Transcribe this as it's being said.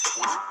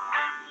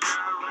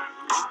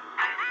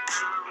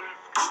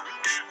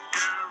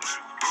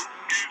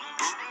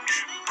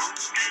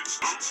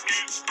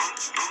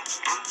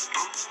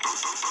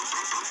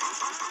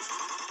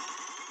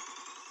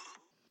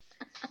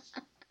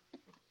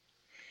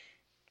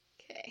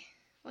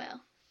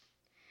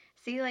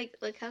See, like,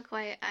 look how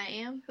quiet I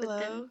am. Hello?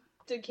 But then,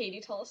 Did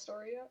Katie tell a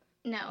story yet?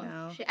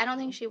 no. I don't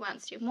think she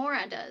wants to.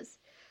 Maura does.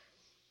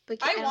 But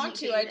I want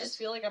to, I just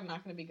feel like I'm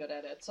not going to be good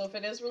at it. So if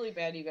it is really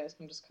bad, you guys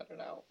can just cut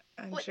it out.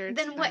 I'm sure it's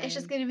Then fine. what? It's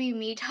just going to be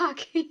me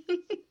talking.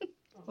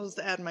 We'll just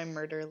add my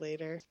murder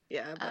later.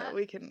 Yeah, but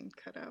we can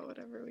cut out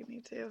whatever we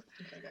need to.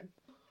 Okay, good.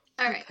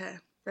 All right. Okay,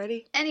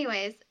 ready?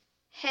 Anyways,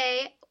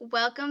 hey,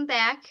 welcome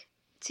back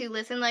to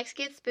Listen Lex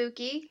Get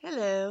Spooky.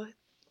 Hello.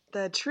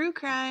 The true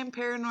crime,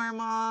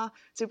 paranormal,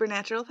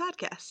 supernatural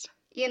podcast.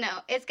 You know,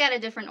 it's got a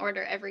different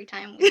order every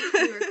time we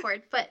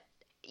record, but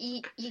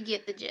you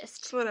get the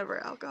gist. It's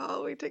whatever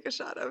alcohol we take a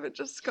shot of, it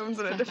just comes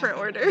in a different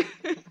order.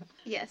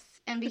 Yes,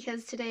 and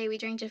because today we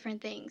drink different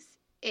things,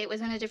 it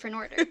was in a different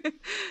order.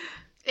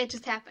 It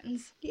just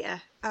happens. Yeah.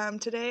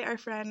 Today our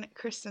friend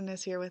Kristen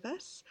is here with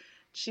us.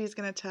 She's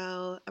going to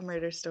tell a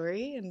murder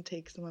story and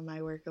take some of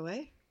my work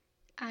away.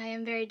 I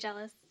am very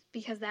jealous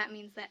because that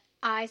means that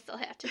I still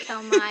have to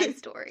tell my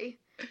story.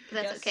 But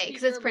that's okay,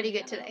 because it's pretty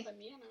good today.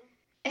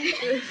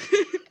 Okay.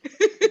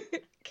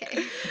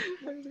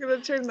 I was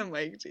going to turn the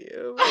mic to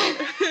you.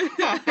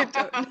 I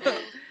don't know.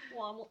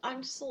 Well,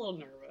 I'm just a little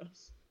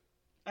nervous.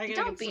 I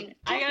Don't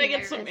gotta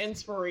get some nervous.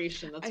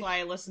 inspiration. That's why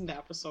I listened to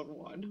episode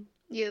 1.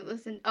 You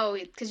listen. Oh,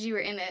 because you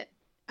were in it.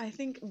 I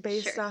think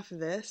based off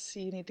this,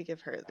 you need to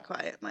give her the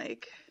quiet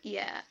mic.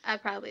 Yeah, I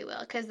probably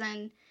will, because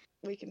then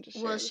We can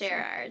just we'll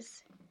share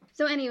ours.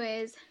 So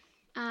anyways,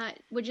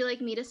 would you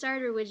like me to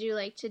start, or would you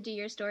like to do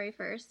your story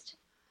first?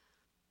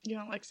 You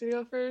want Lexi to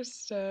go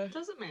first?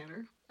 Doesn't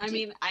matter. I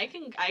mean, I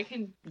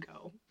can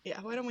go.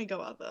 Yeah, why don't we go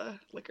while the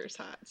liquor's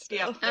hot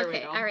still? Yep. There we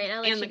Okay, go. all right,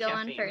 I'll let And you the go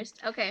on caffeine. first.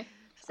 Okay,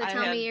 so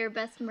tell me your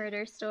best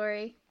murder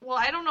story. Well,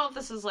 I don't know if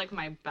this is, like,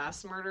 my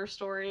best murder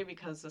story,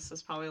 because this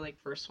is probably, like,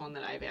 first one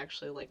that I've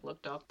actually, like,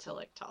 looked up to,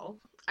 like, tell.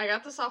 I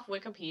got this off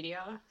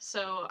Wikipedia,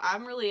 so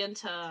I'm really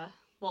into,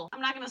 well,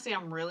 I'm not gonna say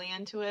I'm really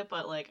into it,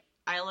 but, like,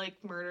 I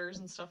like murders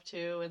and stuff,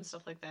 too, and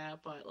stuff like that,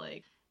 but,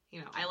 like, you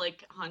know, I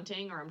like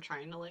hunting, or I'm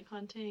trying to like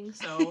hunting,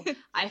 so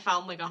I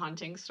found, like, a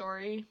hunting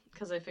story,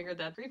 because I figured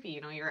that's creepy, you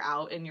know, you're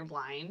out and you're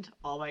blind,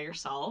 all by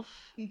yourself,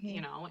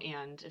 you know,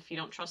 and if you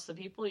don't trust the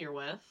people you're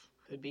with,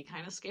 could be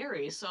kind of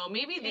scary. So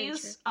maybe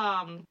these,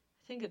 I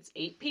think it's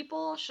 8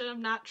 people should have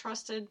not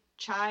trusted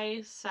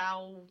Chai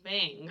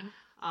Vang.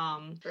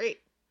 Great.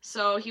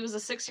 So he was a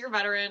 6-year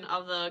veteran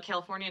of the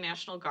California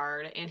National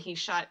Guard, and he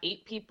shot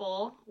 8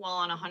 people while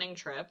on a hunting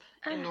trip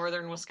in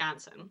northern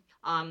Wisconsin.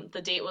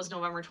 The date was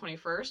November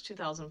 21st,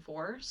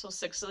 2004, so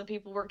 6 of the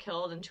people were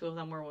killed and 2 of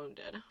them were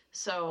wounded.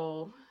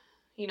 So,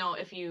 you know,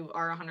 if you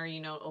are a hunter, you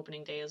know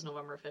opening day is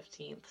November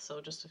 15th, so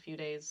just a few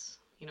days,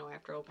 you know,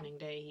 after opening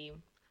day, he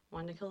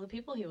wanted to kill the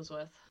people he was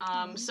with.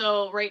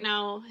 So right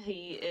now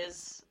he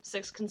is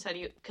 6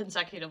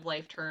 consecutive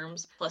life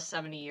terms plus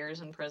 70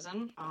 years in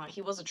prison.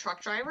 He was a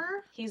truck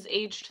driver. He's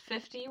aged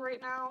 50 right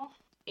now,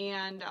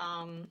 and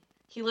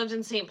he lived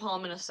in St. Paul,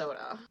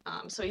 Minnesota.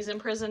 So he's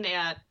imprisoned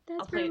at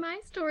That's where my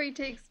story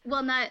takes.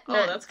 Well, not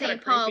that's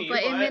St. Paul, creepy,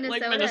 but in Minnesota.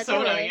 like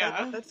Minnesota, today.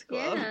 yeah. That's cool.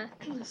 Yeah.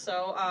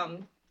 So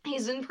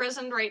he's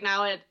imprisoned right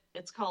now at,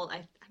 it's called,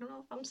 I don't know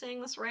if I'm saying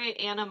this right,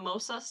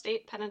 Anamosa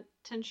State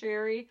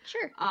Penitentiary.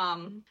 Sure.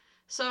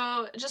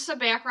 So just a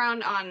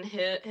background on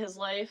his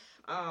life,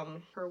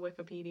 per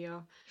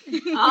Wikipedia.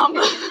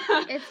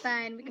 It's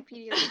fine.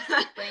 Wikipedia is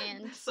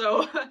bland.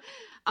 So,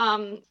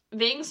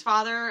 Vang's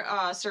father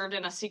served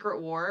in a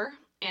secret war,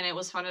 and it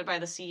was funded by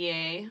the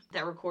CIA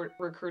that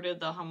recruited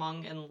the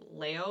Hmong and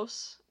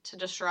Laos to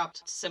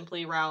disrupt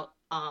supply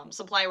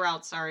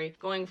routes,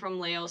 going from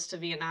Laos to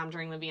Vietnam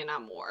during the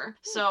Vietnam War.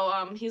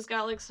 So, he's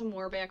got, like, some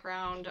war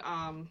background,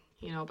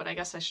 you know, but I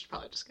guess I should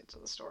probably just get to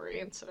the story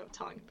instead of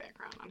telling the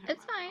background on him.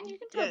 It's fine. You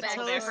can tell Yeah,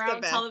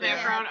 background. Tell the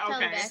background. Yeah, tell the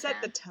Okay. background.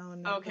 Set the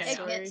tone. Of Okay, the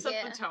story.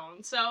 set the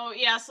tone. So,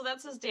 yeah, so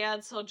that's his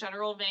dad. So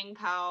General Vang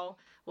Pao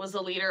was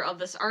the leader of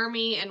this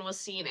army and was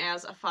seen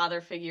as a father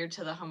figure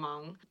to the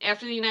Hmong.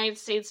 After the United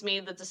States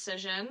made the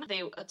decision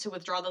to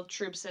withdraw the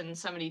troops in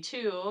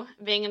 1972,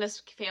 Vang and his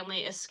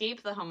family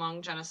escaped the Hmong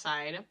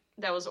genocide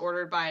that was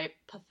ordered by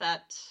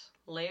Pathet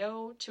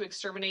Lao to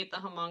exterminate the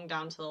Hmong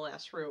down to the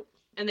last root.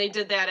 And they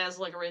did that as,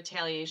 like, a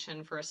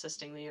retaliation for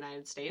assisting the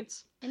United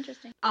States.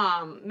 Interesting.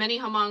 Many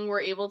Hmong were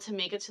able to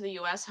make it to the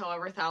U.S.,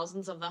 however,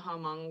 thousands of the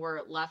Hmong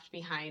were left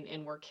behind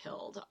and were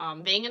killed.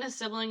 Vang and his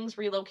siblings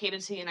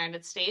relocated to the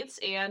United States,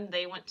 and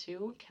they went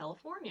to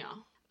California.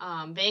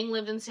 Vang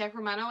lived in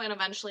Sacramento and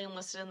eventually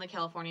enlisted in the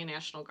California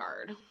National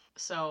Guard.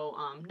 So,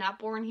 not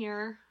born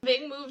here.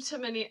 Vang moved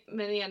to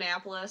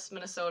Minneapolis,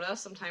 Minnesota,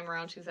 sometime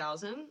around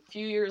 2000. A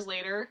few years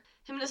later,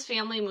 him and his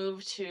family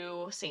moved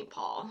to St.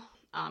 Paul.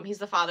 He's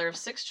the father of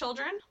 6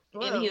 children,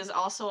 and he is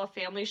also a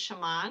family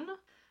shaman,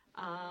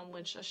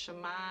 which a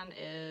shaman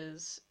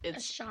is... A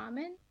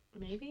shaman?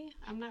 maybe.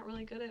 I'm not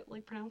really good at,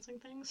 like, pronouncing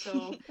things, so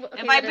Okay,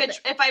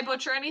 if I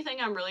butcher anything,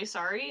 I'm really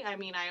sorry. I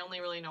mean, I only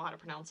really know how to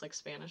pronounce, like,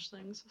 Spanish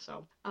things,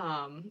 so.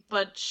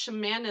 But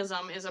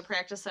shamanism is a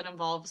practice that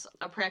involves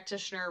a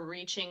practitioner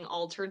reaching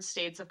altered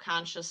states of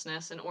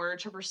consciousness in order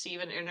to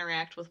perceive and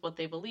interact with what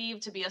they believe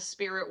to be a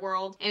spirit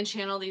world and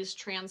channel these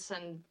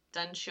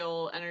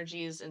transcendental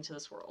energies into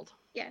this world.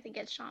 Yeah, I think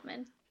it's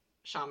shaman.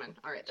 Shaman.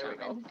 All right, there we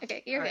go.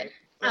 Okay, you're good.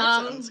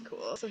 That sounds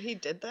cool. So he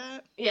did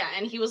that? Yeah,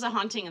 and he was a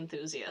hunting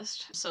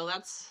enthusiast. So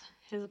that's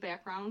his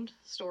background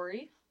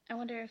story. I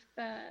wonder if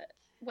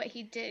what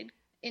he did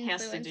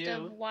influenced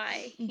of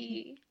why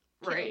he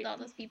killed all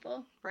those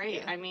people. Right.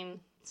 Yeah. I mean,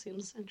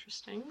 seems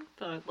interesting,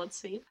 but let's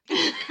see.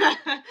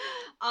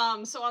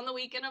 So on the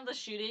weekend of the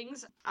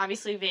shootings,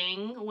 obviously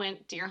Vang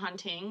went deer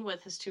hunting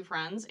with his 2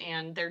 friends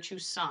and their 2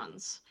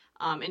 sons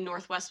in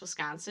northwest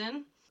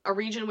Wisconsin, a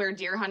region where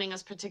deer hunting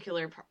is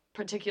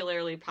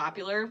particularly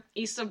popular,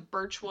 east of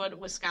Birchwood,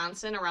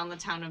 Wisconsin, around the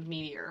town of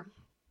Meteor.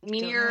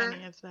 Don't know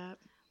any of that.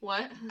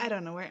 What? I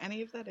don't know where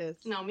any of that is.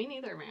 No, me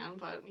neither, man.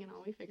 But,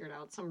 we figured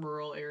out some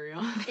rural area.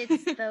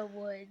 It's the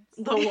woods.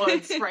 The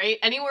woods, right?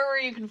 Anywhere where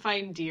you can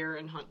find deer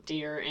and hunt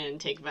deer and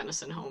take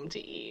venison home to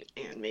eat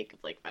and make,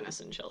 like,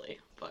 venison chili.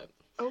 But...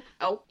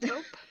 Oh.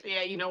 Nope.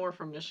 Yeah, we're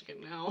from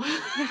Michigan now.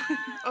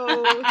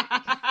 Oh.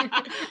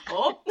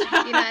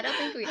 I don't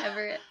think we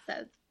ever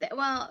said that.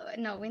 Well,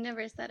 no, we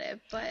never said it,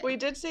 but... We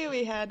did say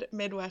we had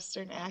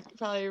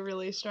probably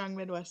really strong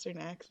Midwestern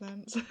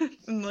accents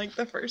in, like,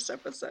 the first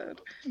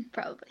episode.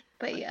 Probably,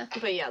 but yeah.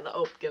 But yeah, the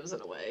ope gives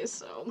it away,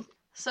 so...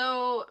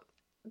 So,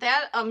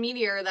 that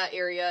Meteor, that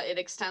area, it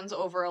extends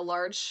over a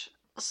large,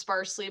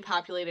 sparsely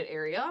populated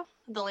area.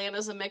 The land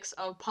is a mix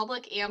of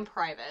public and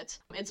private.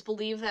 It's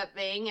believed that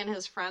Vang and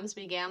his friends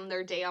began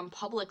their day on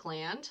public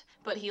land,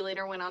 but he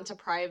later went on to a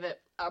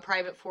private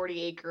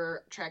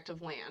 40-acre tract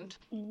of land.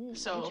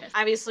 So,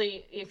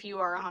 obviously, if you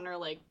are a hunter,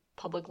 like,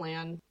 public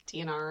land,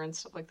 DNR, and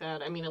stuff like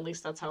that, I mean, at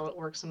least that's how it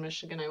works in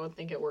Michigan. I would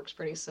think it works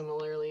pretty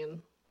similarly.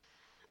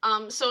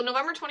 So,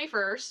 November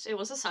 21st, it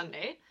was a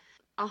Sunday.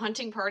 A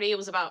hunting party.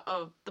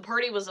 The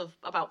party was of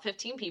about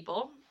 15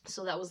 people.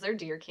 So that was their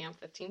deer camp,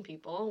 15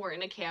 people. We're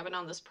in a cabin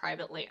on this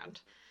private land.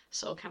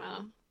 So kind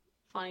of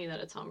funny that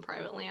it's on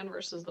private land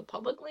versus the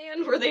public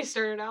land where they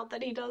started out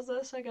that he does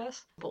this, I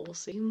guess. But we'll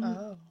see.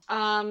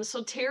 Oh.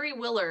 So Terry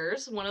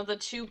Willers, one of the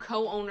 2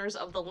 co-owners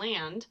of the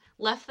land,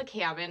 left the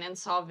cabin and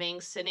saw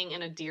Vang sitting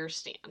in a deer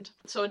stand.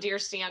 So a deer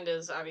stand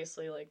is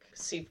obviously, like,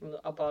 see from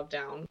the above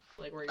down,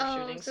 like where you're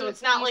shooting. So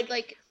it's not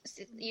like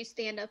you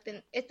stand up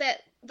and it's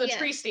that... The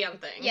tree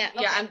stand thing. Yeah.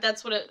 Okay. Yeah, and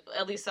that's what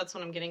at least that's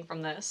what I'm getting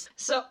from this.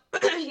 So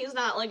he's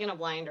not, like, in a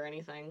blind or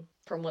anything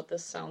from what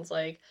this sounds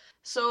like.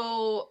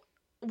 So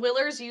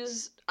Willers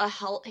used a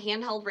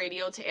handheld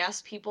radio to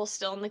ask people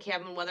still in the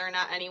cabin whether or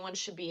not anyone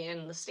should be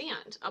in the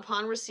stand.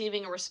 Upon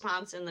receiving a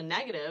response in the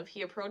negative,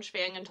 he approached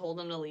Vang and told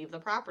him to leave the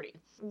property.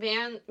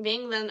 Vang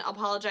then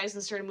apologized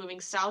and started moving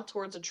south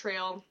towards a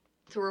trail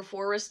through a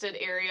forested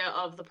area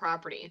of the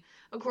property.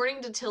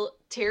 According to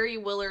Terry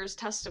Willers'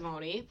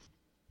 testimony,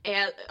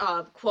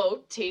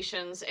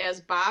 quotations,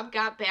 as Bob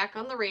got back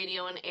on the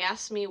radio and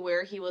asked me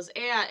where he was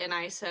at, and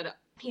I said,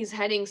 he's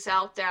heading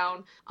south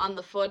down on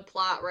the foot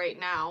plot right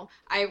now.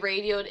 I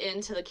radioed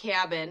into the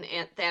cabin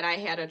that I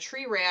had a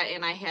tree rat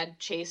and I had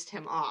chased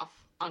him off,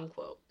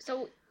 unquote.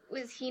 So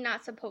was he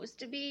not supposed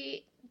to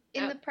be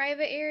in the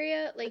private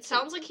area? Like, it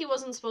sounds like he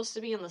wasn't supposed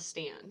to be in the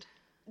stand.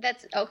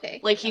 That's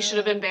okay. Like, he should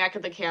have been back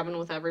at the cabin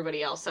with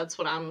everybody else. That's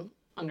what I'm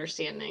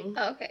understanding.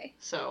 Oh, okay.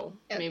 So,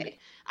 maybe.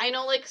 I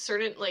know, like,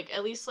 certain, like,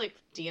 at least, like,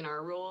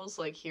 DNR rules,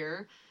 like,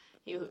 here,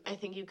 I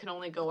think you can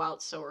only go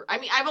out I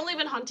mean, I've only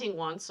been hunting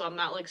once, so I'm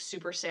not, like,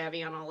 super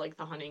savvy on all, like,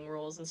 the hunting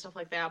rules and stuff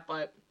like that,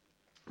 but,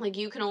 like,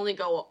 you can only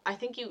I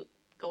think you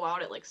go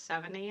out at, like,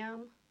 7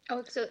 a.m.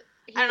 Oh, so...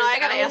 I don't know, I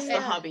gotta ask the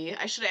hubby.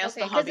 I should have asked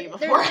the hubby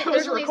before I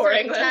was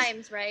recording this. There's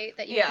times, right,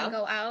 that you can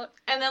go out.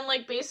 And then,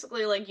 like,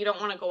 basically, like, you don't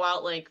want to go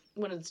out, like,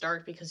 when it's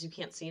dark because you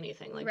can't see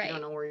anything. Like, you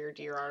don't know where your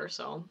deer are,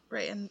 so...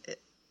 Right, and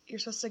you're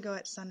supposed to go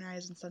at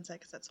sunrise and sunset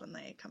because that's when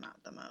they come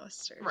out the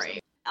most.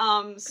 Right.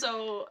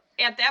 So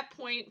at that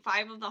point,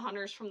 5 of the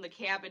hunters from the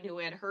cabin who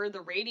had heard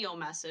the radio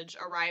message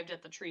arrived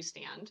at the tree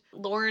stand.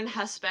 Lauren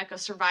Hesbeck, a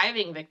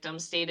surviving victim,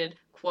 stated,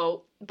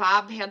 quote,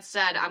 Bob had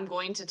said, I'm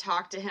going to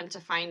talk to him to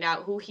find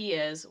out who he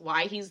is,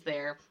 why he's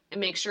there,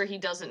 and make sure he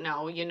doesn't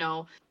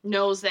know,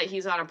 knows that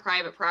he's on a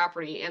private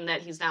property and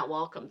that he's not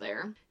welcome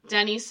there.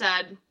 Denny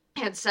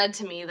had said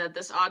to me that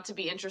this ought to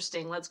be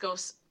interesting. Let's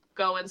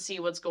go and see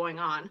what's going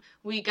on.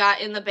 We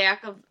got in the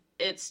back of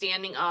it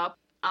standing up,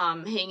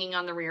 hanging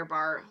on the rear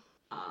bar,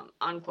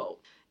 unquote.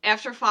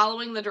 After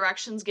following the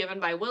directions given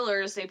by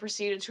Willers, they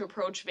proceeded to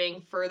approach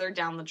Vang further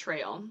down the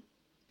trail.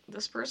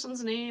 This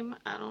person's name,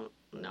 I don't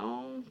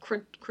know,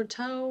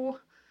 Croteau?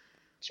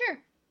 Sure.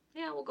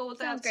 Yeah, we'll go with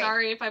Sounds that. great.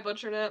 Sorry if I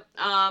butchered it.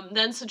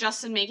 Then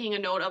suggested making a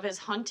note of his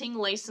hunting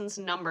license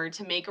number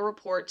to make a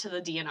report to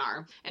the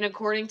DNR. And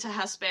according to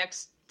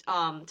Hesbeck's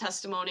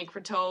testimony,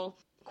 Croteau,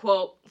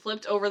 quote,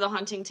 flipped over the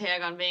hunting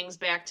tag on Vang's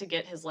back to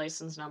get his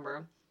license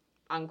number,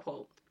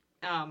 unquote.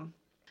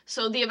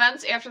 So the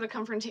events after the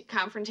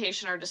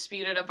confrontation are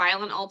disputed. A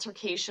violent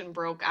altercation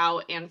broke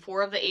out, and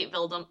 4 of the 8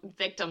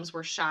 victims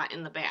were shot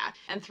in the back,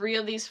 and 3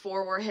 of these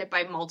 4 were hit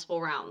by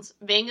multiple rounds.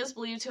 Vang is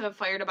believed to have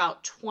fired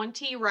about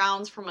 20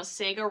 rounds from a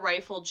Sega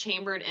rifle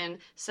chambered in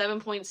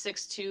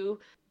 7.62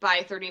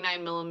 by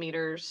 39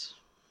 millimeters,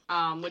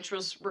 which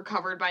was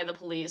recovered by the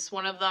police.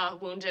 One of the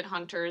wounded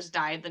hunters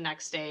died the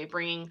next day,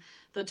 bringing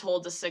the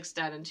total to 6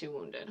 dead and 2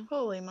 wounded.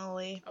 Holy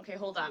moly. Okay,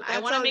 hold on. I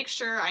want to make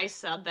sure I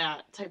said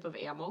that type of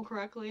ammo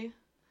correctly.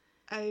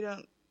 I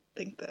don't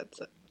think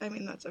that's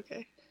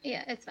okay.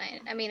 Yeah, it's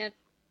fine. I mean,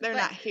 they're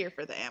not here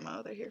for the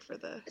ammo. They're here for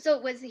the... So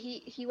was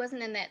he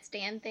wasn't in that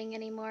stand thing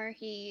anymore?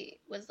 He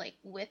was, like,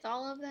 with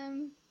all of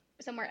them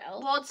somewhere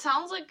else? Well, it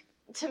sounds like,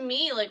 to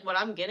me, like, what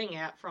I'm getting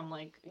at from,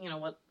 like, you know,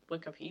 what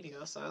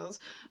Wikipedia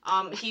says,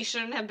 he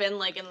shouldn't have been,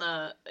 like, in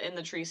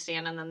the tree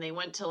stand, and then they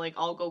went to, like,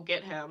 all go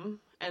get him.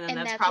 And then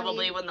that's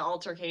probably when the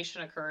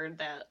altercation occurred.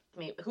 That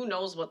who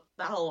knows what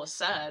the hell was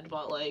said,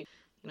 but, like,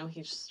 you know,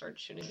 he just started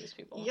shooting these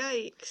people.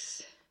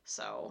 Yikes.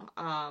 So,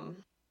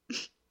 I'm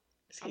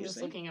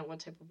just looking at what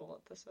type of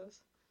bullet this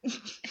is.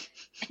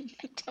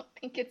 I don't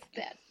think it's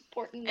that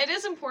important. It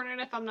is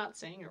important if I'm not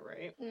saying it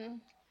right.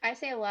 I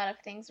say a lot of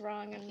things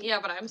wrong. Yeah,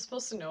 but I'm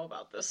supposed to know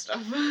about this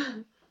stuff.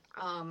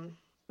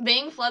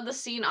 Vang fled the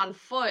scene on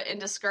foot and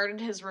discarded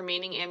his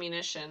remaining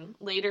ammunition,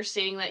 later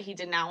stating that he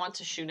did not want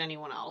to shoot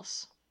anyone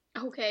else.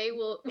 Okay,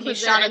 well, he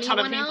shot a ton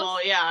of people.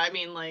 Else? Yeah, I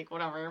mean, like,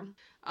 whatever.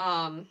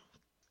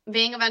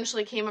 Vang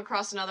eventually came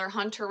across another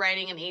hunter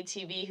riding an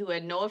ATV who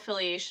had no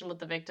affiliation with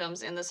the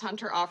victims, and this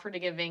hunter offered to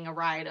give Vang a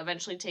ride,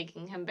 eventually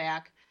taking him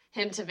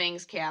to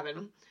Vang's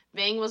cabin.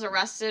 Vang was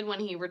arrested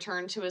when he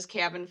returned to his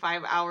cabin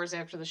 5 hours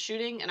after the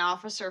shooting. An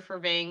officer for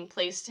Vang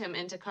placed him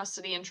into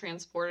custody and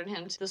transported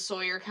him to the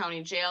Sawyer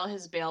County Jail.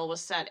 His bail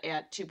was set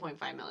at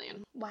 $2.5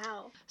 million.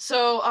 Wow.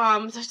 So,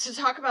 to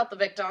talk about the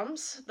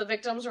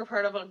victims were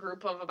part of a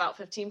group of about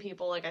 15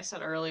 people, like I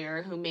said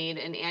earlier, who made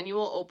an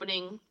annual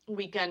opening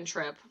weekend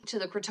trip to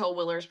the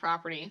Croteau-Willers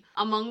property.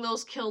 Among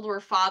those killed were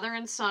father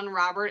and son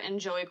Robert and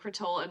Joey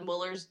Croteau and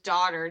Willers'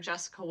 daughter,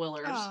 Jessica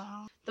Willers.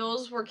 Aww.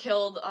 Those were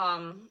killed,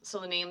 so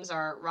the names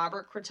are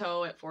Robert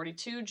Croteau at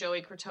 42,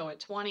 Joey Croteau at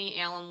 20,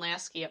 Alan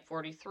Lasky at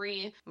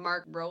 43,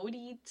 Mark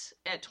Brodeit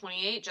at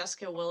 28,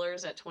 Jessica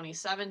Willers at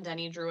 27,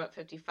 Denny Drew at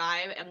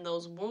 55, and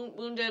those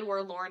wounded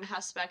were Lauren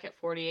Hesbeck at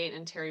 48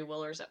 and Terry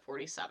Willers at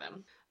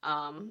 47.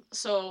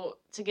 So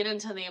to get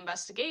into the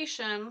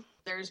investigation,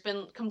 there's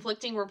been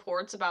conflicting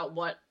reports about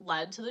what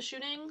led to the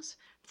shootings.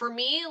 For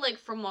me, like,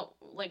 from what,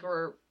 like,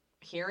 we're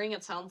hearing,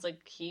 it sounds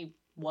like he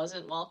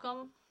wasn't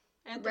welcome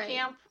at the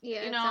camp,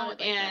 yeah, you know,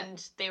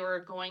 and they were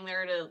going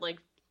there to, like,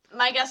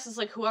 my guess is,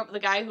 like, whoever, the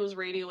guy who was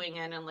radioing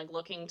in and, like,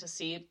 looking to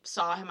see,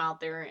 saw him out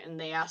there, and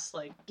they asked,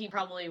 like, he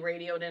probably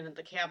radioed in at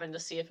the cabin to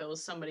see if it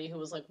was somebody who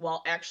was, like,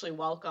 actually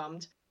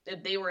welcomed.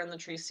 If they were in the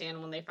tree stand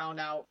when they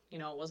found out, you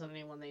know, it wasn't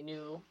anyone they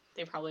knew,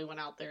 they probably went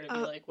out there to be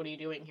like, what are you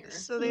doing here?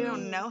 So they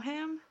don't know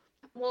him?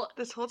 Well,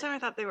 this whole time I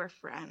thought they were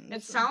friends.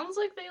 It sounds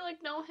like they,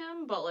 like, know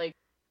him, but, like,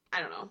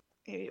 I don't know.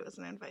 Maybe he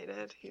wasn't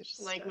invited. He was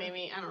just... Like,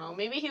 maybe, I don't know.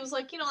 Maybe he was,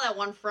 like, you know, that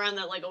one friend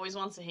that, like, always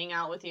wants to hang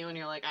out with you, and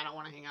you're like, I don't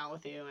want to hang out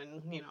with you,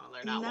 and, you know,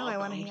 they're not welcomed. I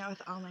want to hang out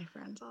with all my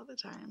friends all the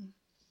time.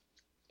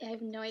 I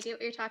have no idea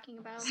what you're talking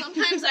about.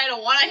 Sometimes I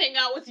don't want to hang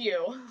out with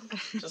you.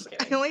 Just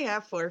kidding. I only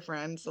have 4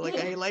 friends, so, like,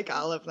 I like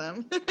all of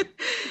them.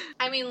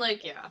 I mean,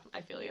 like, yeah,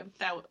 I feel you.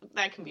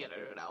 That can be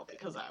edited out,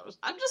 because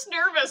I'm just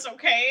nervous,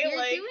 okay? You're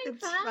like, doing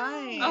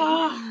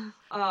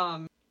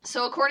fine.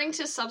 So according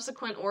to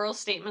subsequent oral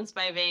statements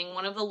by Vang,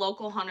 one of the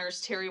local hunters,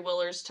 Terry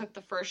Willers, took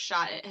the first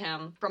shot at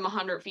him from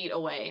 100 feet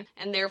away,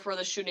 and therefore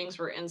the shootings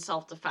were in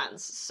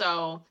self-defense.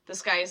 So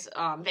this guy's,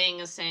 Vang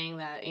is saying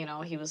that, you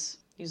know, he was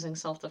using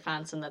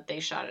self-defense and that they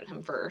shot at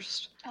him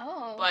first.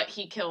 Oh. But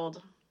he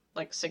killed,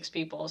 like, 6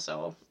 people,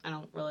 so I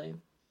don't really...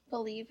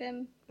 believe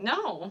him?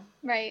 No.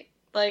 Right.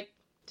 Like,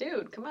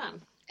 dude, come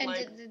on. And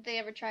like, did they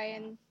ever try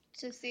and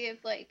to see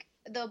if, like,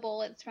 the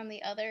bullets from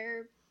the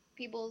other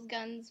people's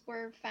guns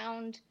were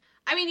found?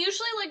 I mean,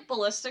 usually, like,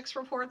 ballistics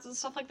reports and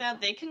stuff like that,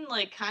 they can,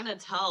 like, kind of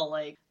tell,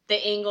 like, the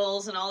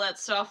angles and all that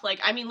stuff. Like,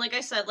 I mean, like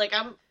I said, like,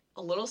 I'm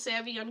a little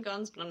savvy on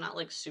guns, but I'm not,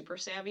 like, super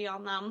savvy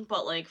on them.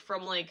 But, like,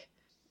 from, like,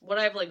 what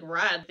I've, like,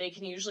 read, they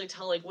can usually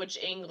tell, like, which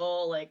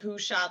angle, like, who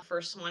shot the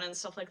first one and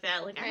stuff like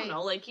that. Like, I don't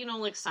know, like, you know,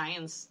 like,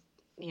 science,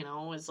 you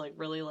know, is, like,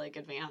 really, like,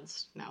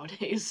 advanced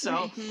nowadays.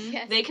 So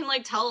Yes. They can,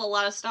 like, tell a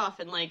lot of stuff.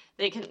 And, like,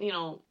 they can, you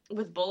know,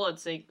 with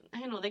bullets, they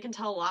can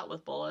tell a lot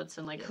with bullets.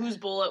 And, like, whose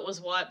bullet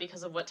was what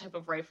because of what type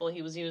of rifle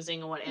he was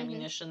using and what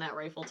ammunition that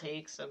rifle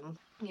takes. And,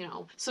 you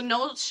know. So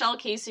no shell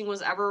casing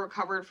was ever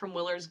recovered from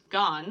Willer's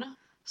gun.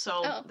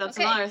 So that's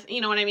another, you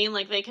know what I mean?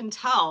 Like, they can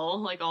tell,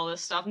 like, all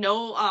this stuff.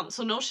 No,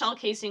 so no shell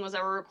casing was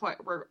ever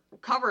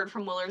recovered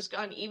from Willer's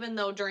gun, even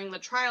though during the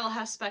trial,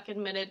 Hesbeck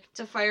admitted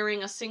to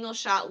firing a single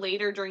shot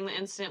later during the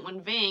incident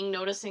when Vang,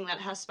 noticing that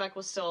Hesbeck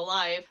was still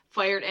alive,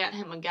 fired at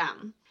him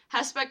again.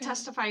 Hesbeck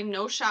testified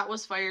no shot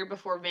was fired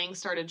before Vang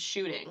started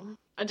shooting.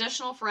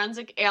 Additional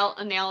forensic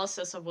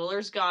analysis of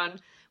Willer's gun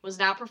was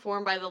not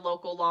performed by the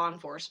local law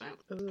enforcement.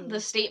 Ooh. The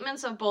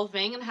statements of both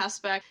Vang and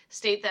Hesbeck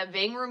state that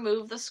Vang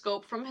removed the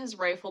scope from his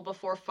rifle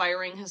before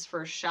firing his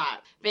first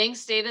shot. Vang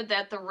stated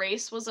that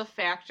race was a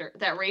factor,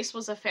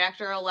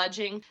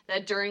 alleging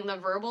that during the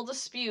verbal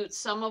dispute,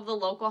 some of the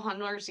local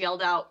hunters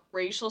yelled out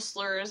racial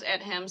slurs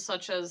at him,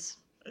 such as...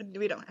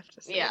 We don't have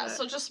to say yeah, that.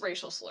 so just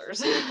racial slurs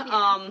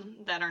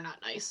that are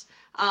not nice.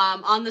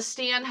 On the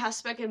stand,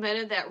 Hesbeck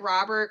admitted that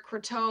Robert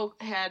Croteau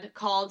had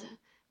called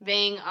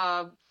Vang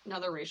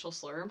another racial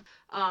slur.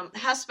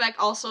 Hesbeck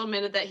also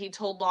admitted that he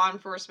told law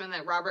enforcement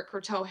that Robert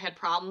Croteau had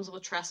problems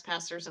with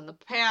trespassers in the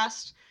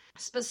past,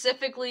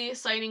 specifically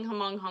citing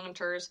among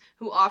hunters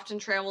who often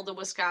traveled to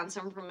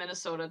Wisconsin from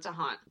Minnesota to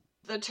hunt.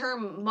 The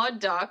term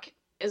mud duck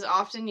is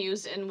often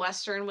used in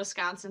western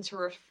Wisconsin to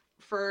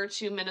refer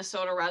to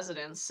Minnesota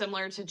residents,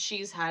 similar to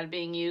cheesehead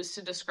being used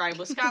to describe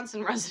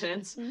Wisconsin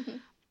residents.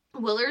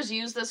 Mm-hmm. Willers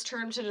used this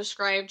term to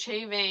describe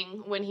Chai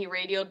Vang when he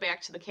radioed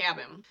back to the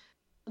cabin.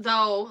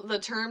 Though the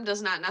term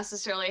does not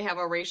necessarily have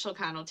a racial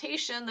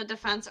connotation, the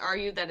defense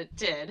argued that it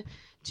did,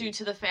 due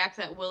to the fact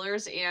that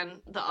Willers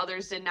and the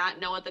others did not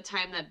know at the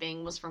time that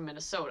Vang was from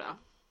Minnesota.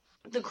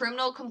 The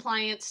criminal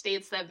complaint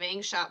states that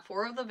Vang shot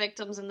 4 of the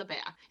victims in the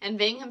back, and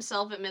Vang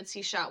himself admits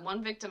he shot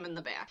 1 victim in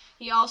the back.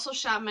 He also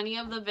shot many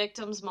of the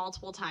victims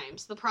multiple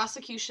times. The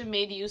prosecution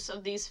made use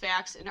of these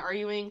facts in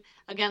arguing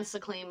against the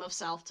claim of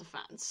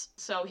self-defense.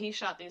 So he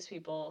shot these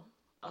people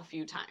a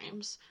few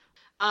times.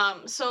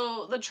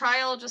 So the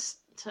trial, just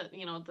to,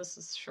 this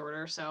is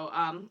shorter. So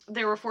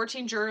there were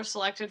 14 jurors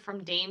selected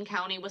from Dane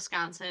County,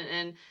 Wisconsin,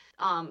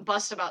 and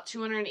bused about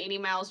 280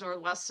 miles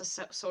northwest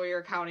of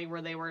Sawyer County,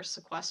 where they were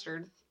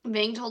sequestered.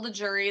 Vang told the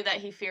jury that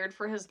he feared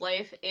for his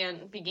life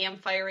and began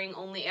firing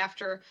only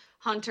after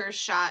another hunter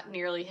shot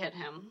nearly hit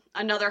him.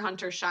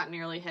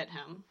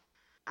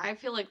 I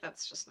feel like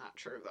that's just not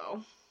true,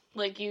 though.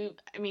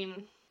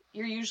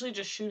 You're usually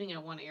just shooting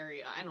at one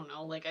area. I don't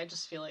know. I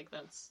just feel like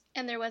that's...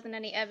 And there wasn't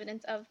any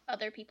evidence of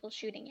other people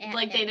shooting at him.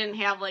 They didn't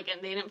have, they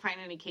didn't find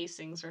any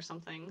casings or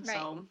something.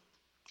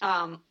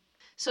 Right.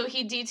 So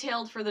he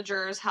detailed for the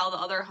jurors how the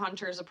other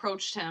hunters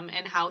approached him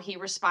and how he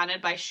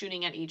responded by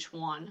shooting at each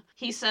one.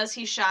 He says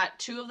he shot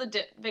 2 of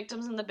the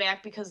victims in the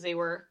back because they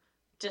were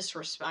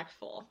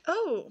disrespectful.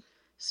 Oh.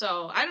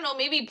 So, I don't know,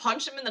 maybe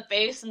punch him in the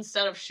face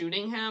instead of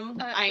shooting him.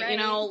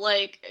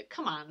 Right.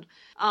 Come on.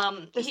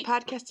 This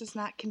podcast does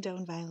not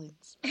condone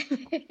violence.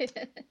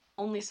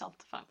 Only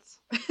self-defense.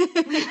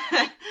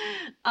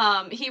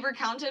 He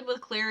recounted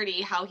with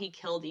clarity how he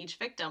killed each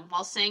victim,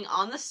 while saying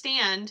on the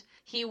stand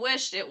he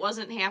wished it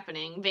wasn't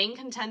happening. Vang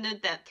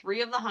contended that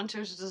 3 of the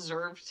hunters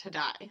deserved to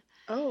die.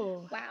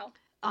 Oh. Wow.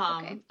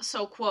 Okay.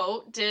 So,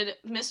 quote, did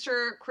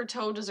Mr.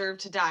 Croteau deserve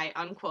to die,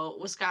 unquote,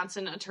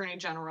 Wisconsin Attorney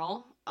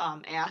General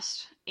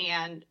asked,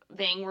 and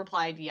Vang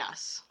replied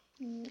yes.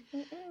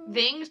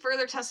 Vang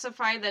further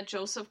testified that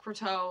Joseph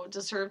Croteau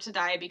deserved to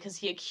die because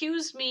he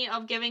accused me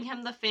of giving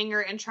him the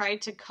finger and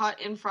tried to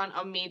cut in front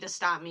of me to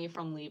stop me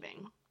from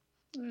leaving.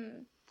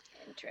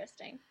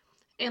 Interesting.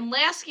 And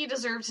Lasky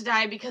deserved to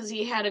die because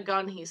he had a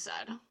gun, he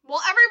said.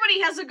 Well,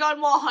 everybody has a gun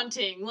while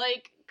hunting.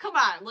 Come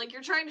on.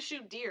 You're trying to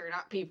shoot deer,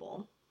 not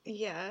people.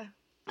 Yeah.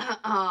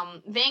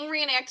 Vang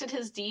reenacted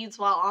his deeds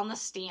while on the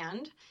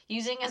stand,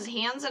 using his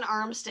hands and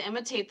arms to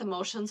imitate the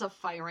motions of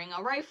firing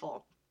a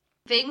rifle.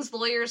 Vang's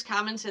lawyers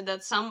commented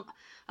that some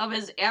of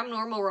his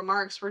abnormal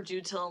remarks were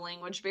due to a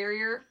language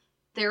barrier.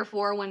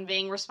 Therefore, when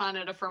Vang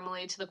responded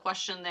affirmatively to the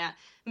question that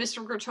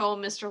Mr. Croteau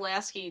and Mr.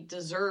 Lasky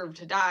deserved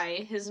to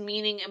die, his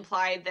meaning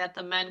implied that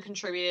the men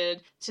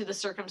contributed to the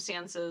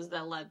circumstances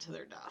that led to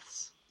their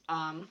deaths.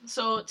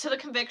 So to the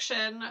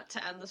conviction,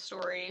 to end the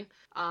story,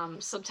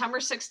 September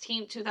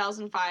 16,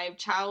 2005,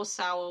 Chai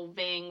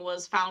Vang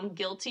was found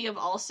guilty of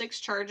all 6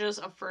 charges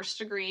of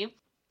first-degree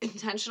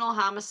intentional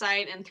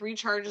homicide and 3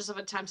 charges of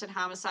attempted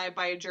homicide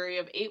by a jury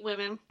of 8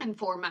 women and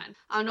 4 men.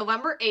 On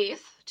November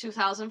 8th,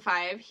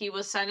 2005, he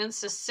was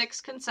sentenced to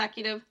 6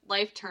 consecutive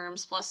life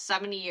terms plus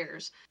 70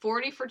 years,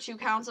 40 for 2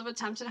 counts of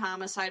attempted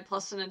homicide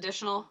plus an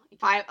additional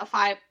 5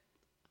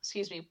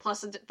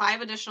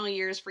 additional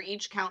years for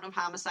each count of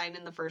homicide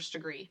in the first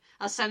degree,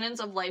 a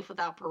sentence of life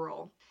without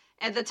parole.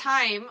 At the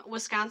time,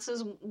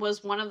 Wisconsin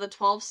was one of the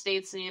 12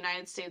 states in the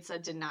United States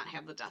that did not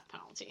have the death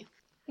penalty.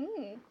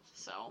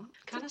 So,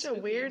 kind of such a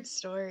weird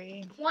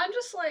story. Well, I'm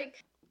just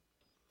like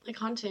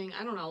hunting,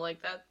 I don't know,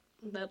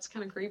 that's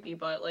kind of creepy,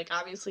 but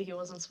obviously he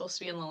wasn't supposed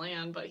to be in the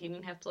land, but he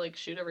didn't have to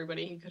shoot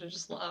everybody, he could have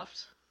just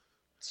left.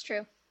 It's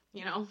true.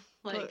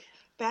 But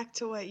back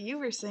to what you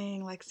were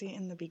saying, Lexi,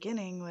 in the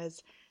beginning,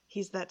 was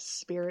he's that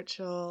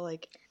spiritual,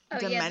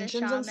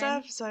 dimensions and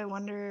stuff, so I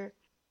wonder,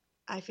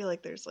 I feel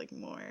like there's,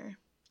 more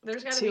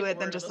there's gotta to be it more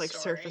than just,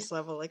 surface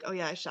level, oh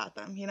yeah, I shot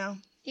them,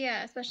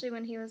 Yeah, especially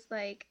when he was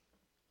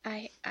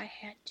I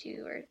had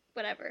to, or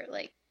whatever,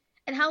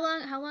 and how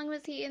long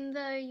was he in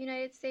the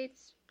United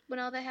States when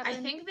all that happened?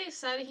 I think they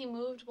said he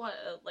moved,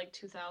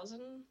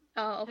 2000?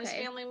 Oh, okay. His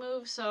family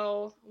moved,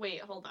 so,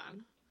 wait, hold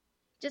on.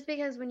 Just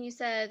because when you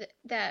said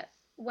that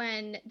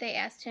when they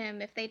asked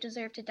him if they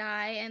deserved to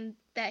die and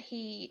that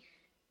he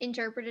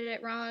interpreted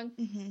it wrong.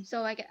 Mm-hmm.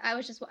 So I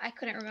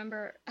couldn't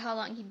remember how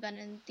long he'd been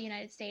in the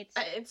United States.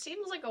 It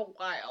seems like a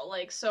while.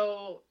 Like,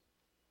 so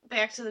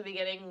back to the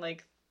beginning,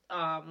 like,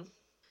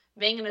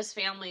 Vang and his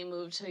family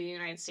moved to the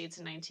United States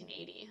in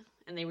 1980,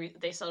 and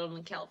they settled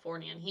in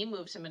California, and he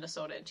moved to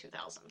Minnesota in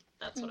 2000.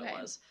 That's what it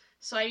was.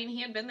 So, I mean,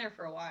 he had been there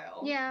for a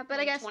while. Yeah, but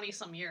like I guess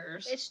 20-some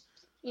years. It's,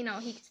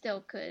 he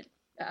still could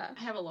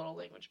have a little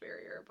language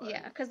barrier, but...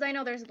 Yeah, because I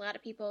know there's a lot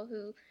of people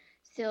who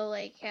still,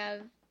 like,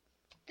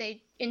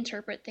 they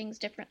interpret things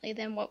differently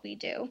than what we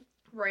do.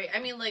 Right. I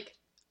mean, like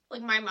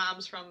my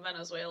mom's from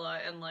Venezuela,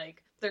 and,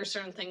 like, there's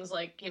certain things,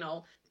 like,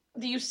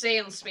 you say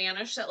in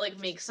Spanish that, like,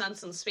 makes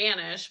sense in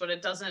Spanish, but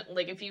it doesn't,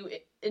 like, if you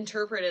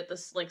interpret it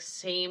this, like,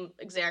 same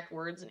exact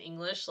words in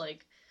English,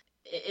 like,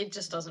 it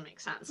just doesn't make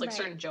sense. Like,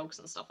 certain jokes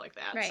and stuff like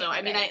that. Right, so,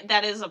 I mean,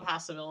 that is a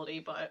possibility,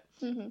 but,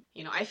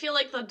 I feel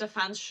like the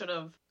defense should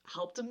have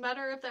helped him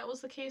better if that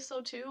was the case,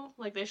 though, too.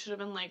 Like, they should have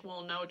been like,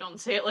 well, no, don't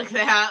say it like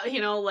that,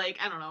 like,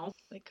 I don't know.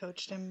 Like,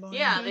 coached him more.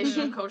 Yeah, they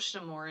should have coached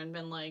him more and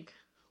been like,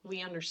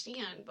 we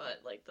understand,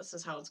 but, like, this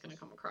is how it's going to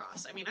come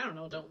across. I mean, I don't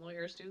know, don't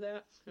lawyers do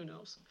that? Who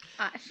knows?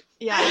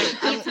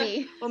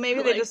 Well,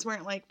 maybe they just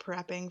weren't, like,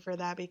 prepping for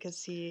that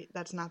because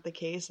that's not the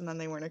case, and then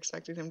they weren't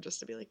expecting him just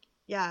to be like,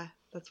 yeah,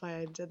 that's why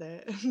I did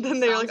it. And then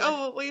they were like,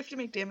 oh, well, you have to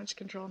make damage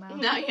control now.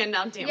 Now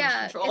damage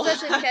control.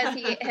 Especially because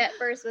he at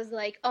first was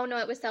like, oh, no,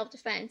 it was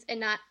self-defense, and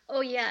not,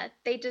 oh, yeah,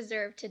 they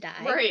deserve to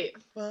die. Right.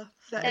 Well,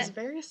 that is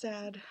very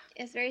sad.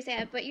 It's very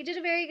sad, but you did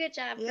a very good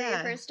job for your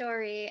first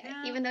story.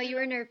 Yeah. Even though you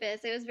were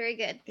nervous, it was very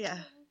good. Yeah,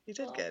 you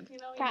did good.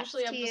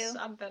 Usually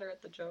I'm better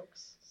at the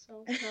jokes,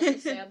 so not the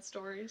sad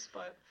stories,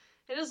 but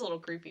it is a little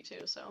creepy,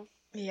 too, so.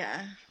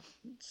 Yeah,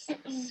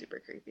 it's super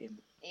creepy.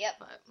 Yep.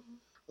 But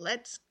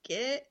let's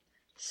get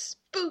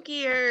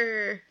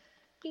spookier.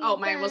 Oh,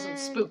 mine wasn't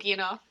spooky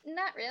enough.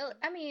 Not really.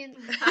 I mean,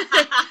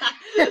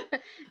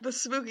 the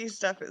spooky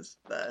stuff is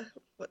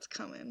what's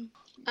coming.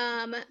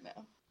 No.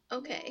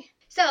 Okay.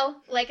 So,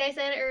 like I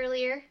said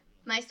earlier,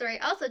 my story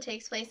also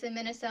takes place in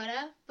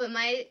Minnesota, but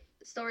my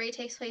story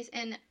takes place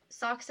in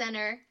Sauk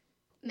Center,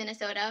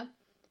 Minnesota,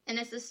 and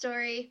it's the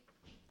story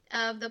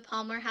of the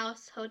Palmer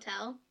House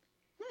Hotel.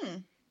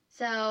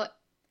 So,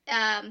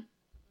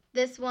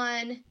 this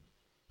one,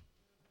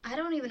 I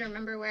don't even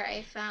remember where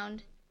I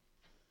found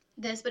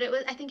this, but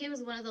I think it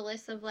was one of the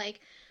lists of,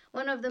 like,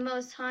 one of the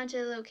most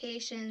haunted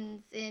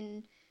locations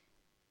in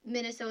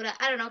Minnesota.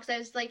 I don't know, because I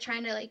was, like,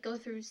 trying to, like, go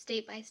through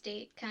state by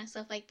state kind of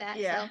stuff like that.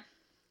 Yeah.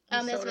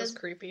 So, this was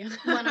creepy.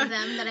 one of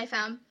them that I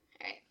found.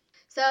 All right.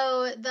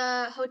 So,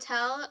 the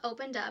hotel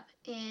opened up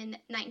in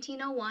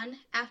 1901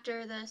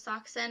 after the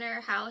Sauk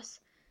Center house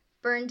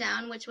burned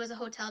down, which was a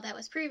hotel that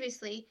was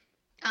previously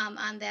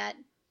on that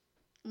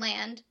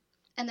land.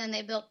 And then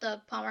they built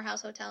the Palmer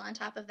House Hotel on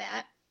top of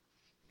that.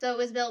 So it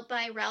was built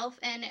by Ralph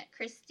and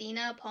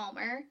Christina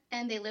Palmer,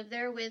 and they lived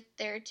there with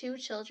their 2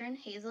 children,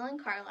 Hazel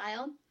and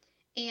Carlisle.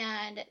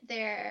 And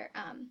their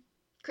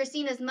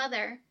Christina's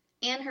mother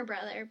and her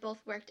brother both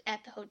worked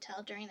at the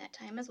hotel during that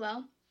time as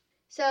well.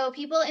 So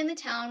people in the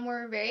town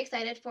were very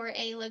excited for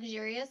a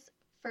luxurious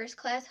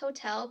first-class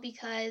hotel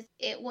because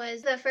it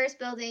was the first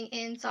building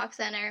in Sauk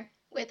Center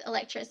with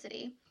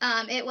electricity.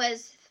 It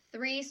was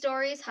 3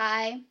 stories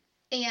high.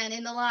 And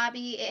in the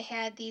lobby, it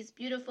had these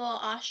beautiful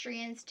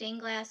Austrian stained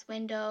glass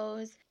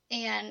windows.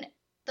 And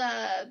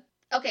I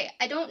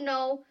don't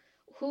know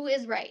who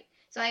is right.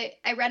 So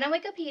I read on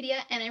Wikipedia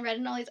and I read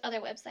on all these other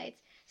websites.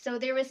 So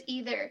there was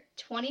either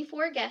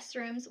 24 guest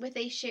rooms with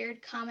a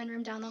shared common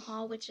room down the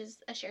hall, which is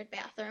a shared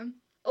bathroom.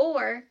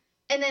 And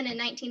then in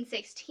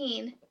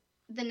 1916,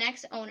 the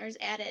next owners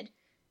added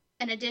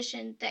an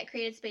addition that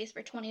created space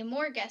for 20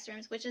 more guest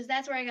rooms,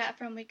 that's where I got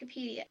from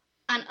Wikipedia.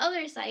 On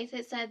other sites,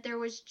 it said there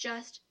was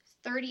just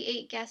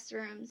 38 guest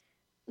rooms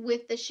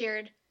with the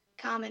shared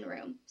common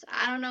room. So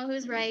I don't know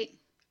who's right.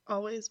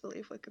 Always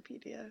believe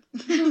Wikipedia.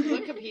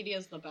 Wikipedia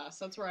is the best.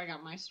 That's where I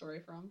got my story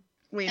from.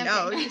 We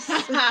know.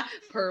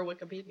 Per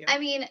Wikipedia. I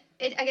mean,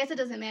 I guess it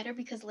doesn't matter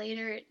because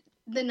later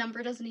the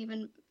number doesn't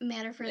even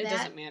matter for that. It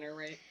doesn't matter,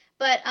 right?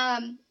 But,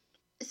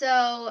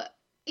 so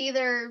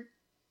either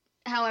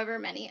however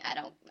many, I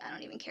don't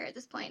even care at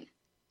this point.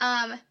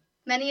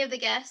 Many of the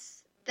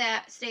guests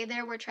that stayed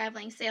there were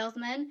traveling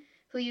salesmen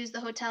who used the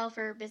hotel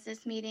for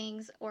business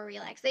meetings or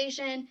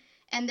relaxation,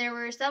 and there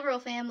were several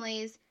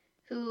families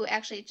who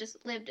actually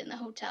just lived in the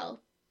hotel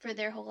for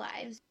their whole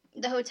lives.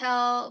 The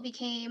hotel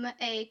became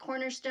a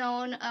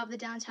cornerstone of the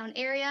downtown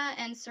area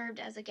and served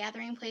as a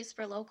gathering place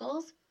for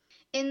locals.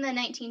 In the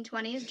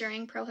 1920s,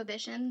 during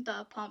Prohibition,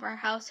 the Palmer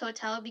House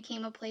Hotel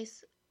became a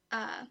place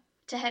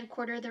to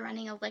headquarter the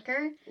running of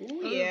liquor.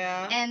 Ooh,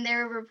 yeah. And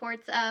there were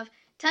reports of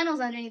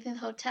tunnels underneath the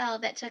hotel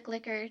that took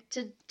liquor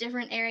to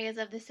different areas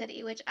of the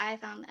city, which I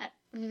found that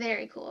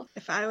very cool.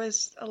 If I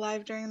was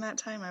alive during that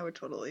time, I would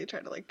totally try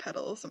to, like,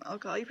 peddle some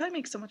alcohol. You probably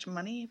make so much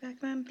money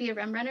back then. Be a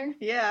rum runner?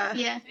 Yeah.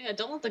 Yeah. Yeah,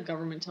 don't let the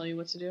government tell you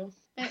what to do.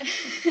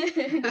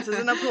 This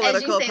isn't a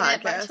political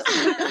podcast.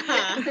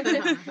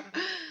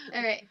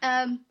 All right.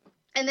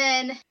 And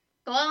then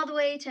go all the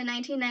way to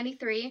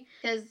 1993,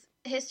 because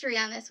history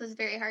on this was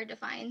very hard to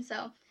find.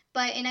 So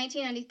But in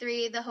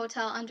 1993, the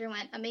hotel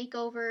underwent a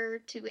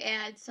makeover to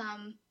add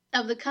some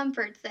of the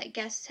comforts that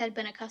guests had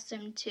been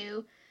accustomed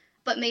to,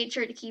 but made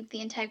sure to keep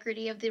the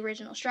integrity of the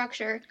original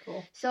structure.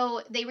 Cool.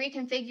 So they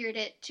reconfigured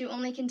it to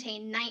only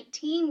contain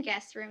 19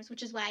 guest rooms,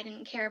 which is why I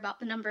didn't care about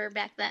the number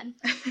back then.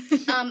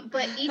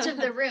 But each of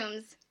the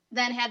rooms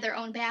then had their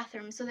own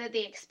bathroom, so that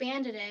they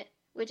expanded it,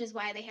 which is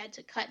why they had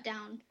to cut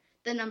down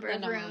the number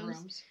of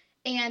rooms.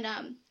 And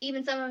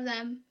even some of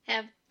them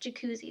have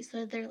jacuzzis,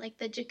 so they're like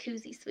the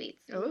jacuzzi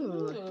suites.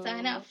 Ooh. So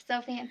I know,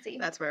 so fancy.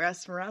 That's where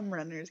us rum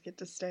runners get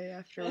to stay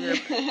after we're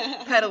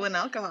peddling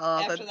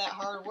alcohol. After that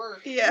hard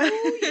work. Yeah.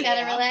 Ooh, you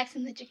gotta relax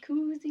in the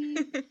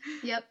jacuzzi.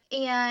 Yep.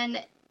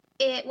 And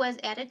it was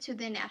added to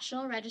the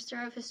National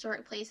Register of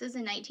Historic Places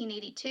in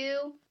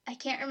 1982. I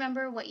can't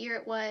remember what year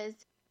it was.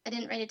 I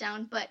didn't write it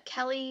down, but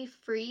Kelly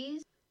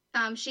Freeze,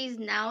 she's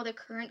now the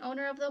current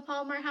owner of the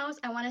Palmer House.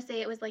 I want to say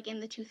it was like in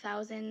the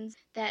 2000s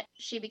that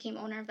she became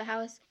owner of the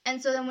house.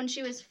 And so then when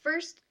she was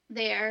first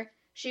there,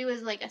 she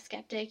was like a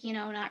skeptic,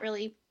 not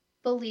really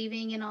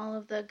believing in all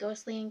of the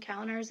ghostly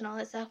encounters and all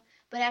that stuff.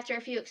 But after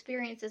a few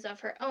experiences of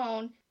her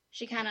own,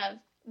 she kind of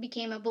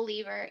became a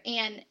believer.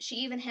 And she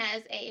even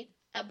has a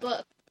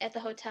book at the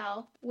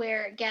hotel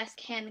where guests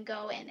can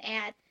go and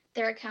add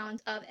their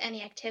accounts of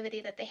any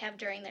activity that they have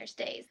during their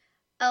stays.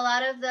 A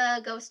lot of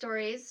the ghost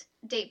stories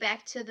date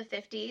back to the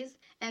 50s,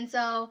 and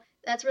so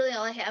that's really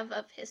all I have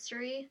of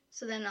history.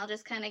 So then I'll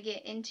just kind of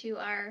get into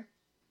our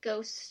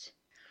ghost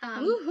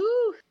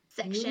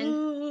section.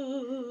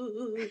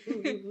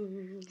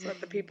 That's what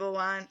the people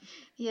want.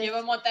 Yes. Give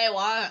them what they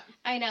want.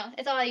 I know.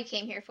 It's all you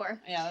came here for.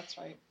 Yeah, that's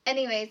right.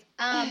 Anyways,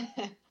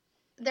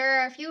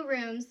 there are a few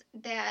rooms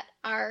that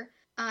are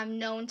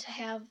known to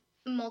have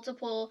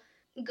multiple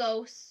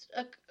ghosts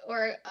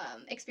or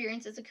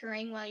experiences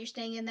occurring while you're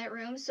staying in that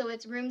room. So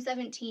it's room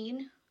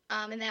 17,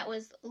 and that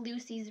was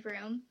Lucy's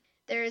room.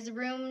 There's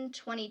room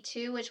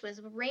 22, which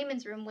was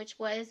Raymond's room, which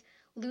was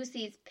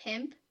Lucy's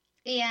pimp.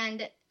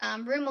 And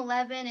room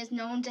 11 is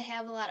known to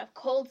have a lot of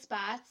cold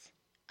spots.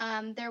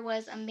 There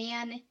was a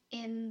man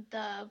in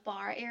the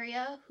bar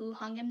area who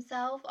hung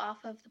himself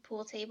off of the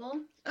pool table.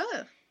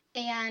 Oh.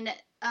 And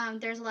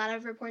there's a lot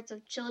of reports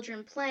of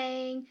children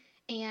playing,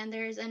 and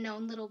there's a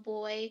known little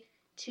boy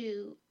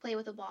to play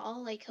with a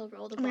ball, like he'll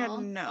roll the ball.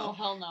 God, no. Oh,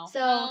 hell no. So,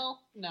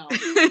 hell no.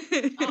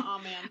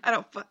 Man.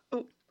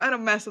 I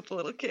don't mess with the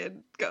little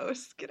kid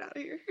ghosts. Get out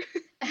of here.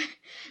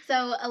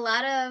 So a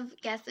lot of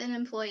guests and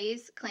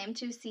employees claim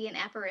to see an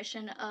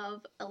apparition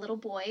of a little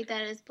boy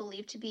that is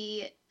believed to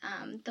be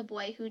the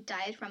boy who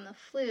died from the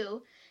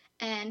flu,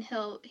 and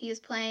he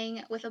is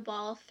playing with a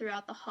ball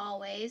throughout the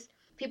hallways.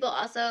 People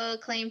also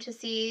claim to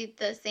see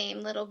the same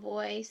little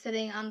boy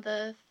sitting on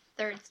the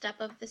third step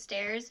of the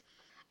stairs.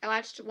 I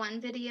watched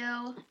one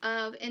video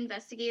of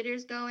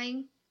investigators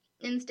going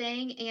and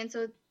staying, and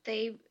so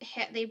they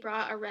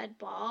brought a red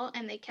ball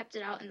and they kept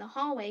it out in the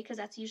hallway because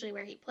that's usually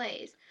where he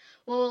plays.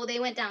 Well,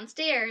 they went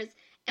downstairs,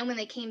 and when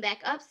they came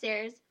back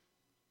upstairs,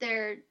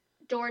 their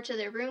door to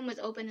their room was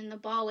open and the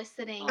ball was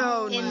sitting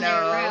in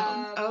their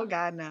room. Oh,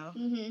 God, no.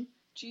 Mm-hmm.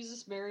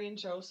 Jesus, Mary, and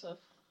Joseph.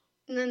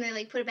 And then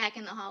they put it back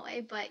in the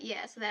hallway. But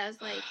yeah, so that was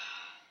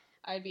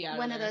I'd be out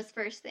one of those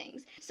first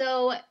things.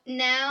 So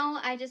now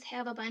I just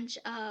have a bunch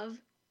of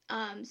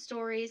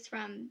stories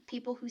from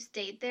people who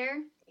stayed there.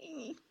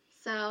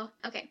 So,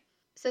 okay.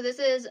 So this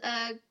is,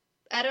 I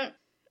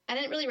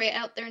didn't really write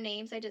out their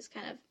names. I just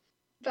kind of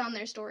found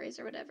their stories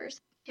or whatever. So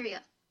here we go.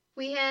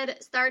 We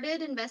had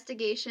started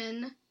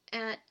investigation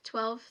at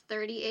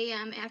 12:30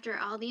 a.m. after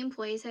all the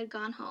employees had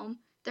gone home.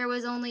 There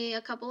was only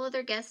a couple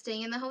other guests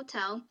staying in the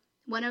hotel.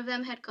 One of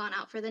them had gone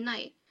out for the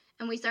night.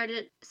 And we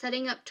started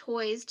setting up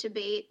toys to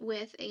bait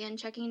with and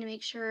checking to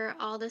make sure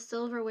all the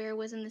silverware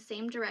was in the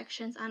same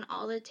directions on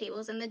all the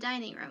tables in the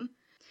dining room.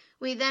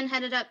 We then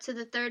headed up to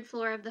the third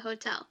floor of the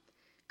hotel.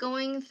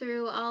 Going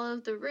through all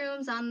of the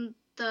rooms on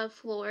the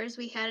floors,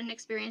 we hadn't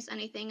experienced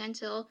anything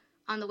until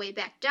on the way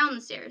back down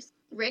the stairs.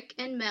 Rick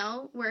and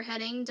Mel were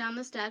heading down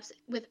the steps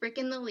with Rick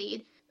in the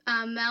lead.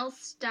 Mel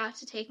stopped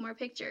to take more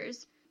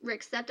pictures.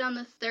 Rick stepped on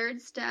the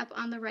third step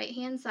on the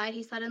right-hand side.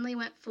 He suddenly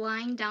went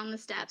flying down the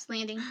steps,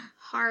 landing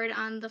hard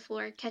on the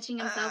floor, catching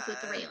himself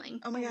with the railing.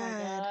 Oh my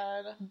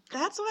God.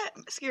 That's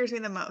what scares me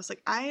the most.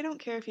 Like, I don't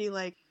care if you,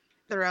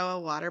 throw a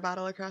water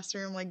bottle across the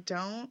room. Like,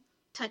 don't...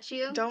 Touch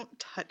you? Don't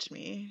touch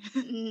me.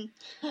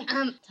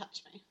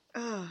 Touch me.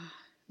 Oh,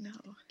 no.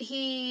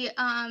 He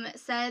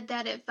said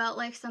that it felt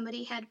like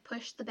somebody had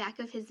pushed the back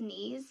of his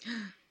knees.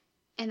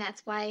 And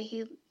that's why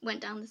he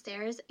went down the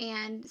stairs.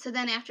 And so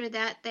then after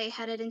that, they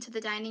headed into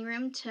the dining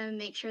room to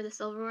make sure the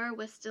silverware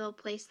was still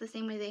placed the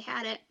same way they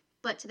had it.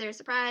 But to their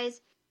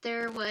surprise,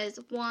 there was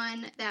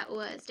one that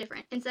was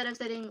different. Instead of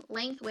sitting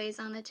lengthways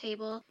on the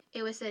table,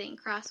 it was sitting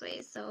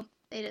crossways. So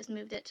they just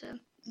moved it to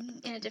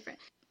in a different...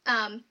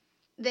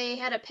 They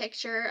had a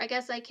picture. I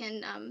guess I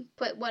can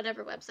put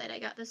whatever website I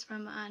got this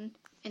from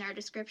in our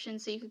description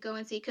so you could go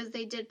and see. Because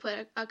they did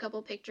put a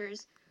couple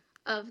pictures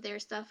of their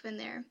stuff in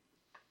there.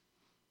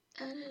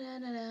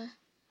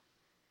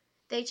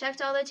 They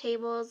checked all the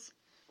tables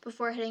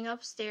before heading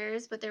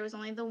upstairs, but there was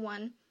only the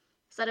one.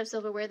 set of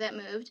silverware that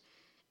moved.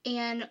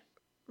 And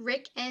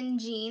Rick and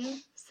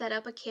Jean set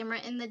up a camera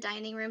in the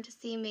dining room to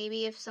see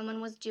maybe if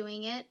someone was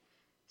doing it.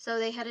 So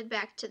they headed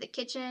back to the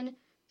kitchen,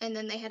 and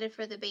then they headed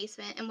for the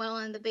basement. And while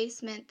in the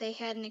basement, they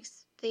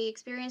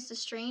experienced a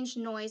strange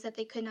noise that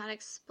they could not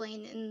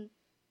explain in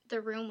the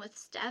room with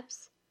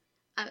steps.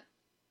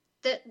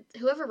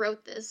 Whoever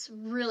wrote this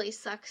really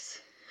sucks.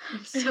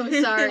 I'm so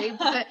sorry,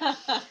 but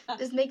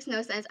this makes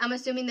no sense. I'm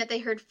assuming that they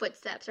heard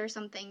footsteps or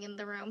something in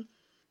the room.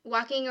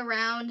 Walking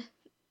around,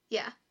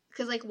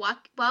 because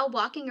while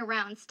walking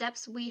around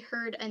steps, we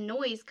heard a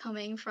noise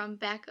coming from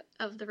back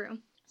of the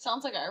room.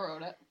 Sounds like I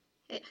wrote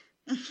it.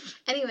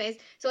 Anyways,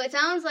 so it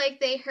sounds like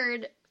they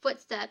heard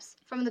footsteps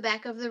from the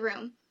back of the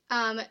room.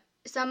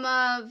 Some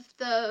of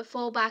the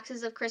full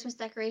boxes of Christmas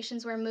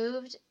decorations were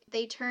moved.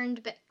 They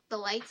turned the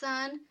lights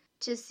on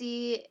to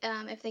see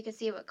if they could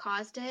see what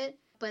caused it,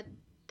 but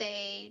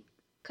they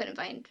couldn't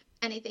find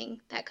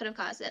anything that could have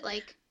caused it,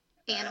 like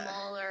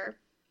animal or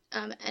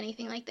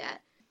anything like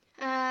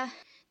that.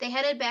 They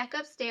headed back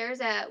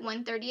upstairs at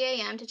 1:30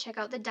 a.m. to check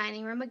out the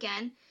dining room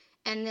again,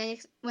 and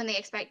when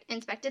they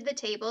inspected the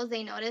tables,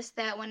 they noticed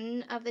that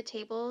one of the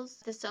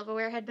tables, the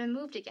silverware, had been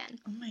moved again.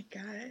 Oh my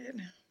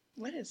god.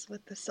 What is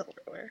with the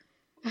silverware?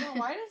 No,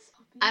 why does...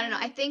 I don't know.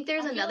 I think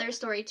there's another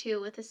story,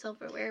 too, with the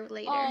silverware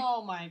later.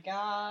 Oh, my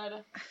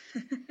God.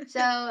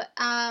 So,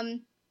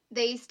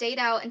 they stayed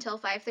out until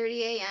 5:30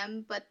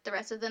 a.m., but the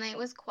rest of the night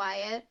was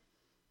quiet.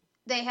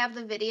 They have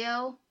the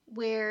video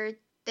where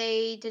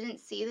they didn't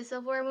see the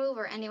silverware move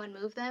or anyone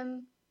move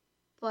them,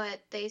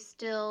 but they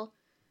still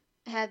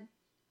had...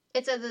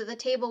 It said that the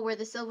table where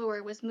the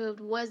silverware was moved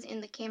was in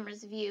the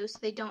camera's view, so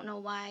they don't know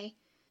why.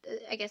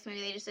 I guess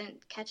maybe they just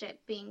didn't catch it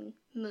being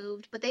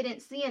moved, but they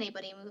didn't see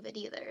anybody move it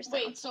either.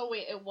 So.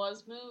 Wait, it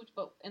was moved,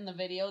 but in the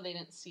video they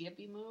didn't see it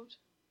be moved?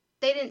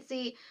 They didn't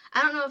see,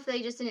 I don't know if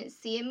they just didn't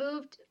see it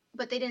moved,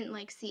 but they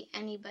didn't, see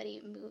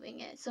anybody moving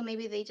it. So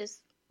maybe they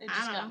just, It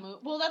just got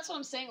moved. Well, that's what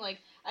I'm saying,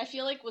 I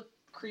feel like with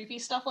creepy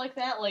stuff like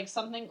that,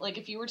 something,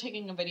 if you were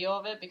taking a video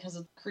of it because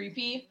it's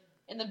creepy,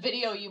 in the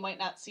video you might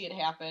not see it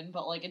happen,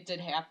 but, it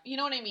did happen. You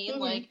know what I mean?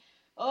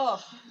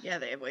 Mm-hmm. Yeah,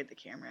 they avoid the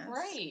cameras.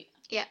 Right.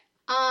 Yeah.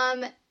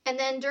 And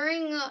then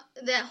during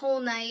that whole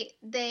night,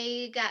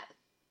 they got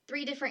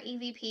 3 different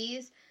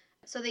EVPs.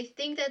 So they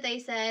think that they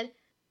said,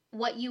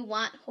 "What you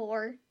want,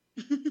 whore?"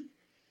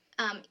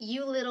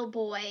 "You little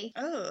boy."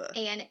 Ugh.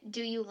 And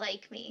 "Do you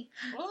like me?"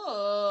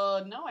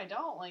 Oh, no, I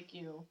don't like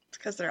you. It's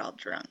because they're all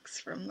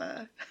drunks from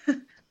the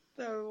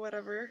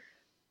whatever.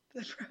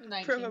 The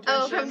Prohibition.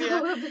 Oh, from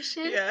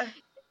Prohibition? Yeah.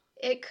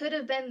 It could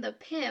have been the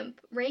pimp,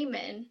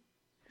 Raymond,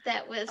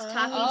 that was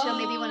talking to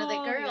maybe one of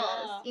the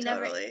girls. Yeah.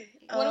 Totally.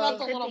 What about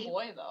the little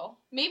boy, though?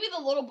 Maybe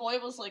the little boy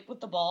was, with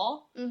the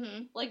ball.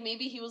 Mm-hmm.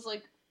 Maybe he was,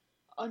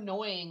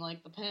 annoying,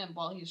 the pimp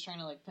while he was trying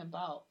to, pimp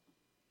out.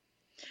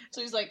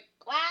 So he's like,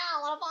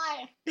 wow, little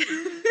boy.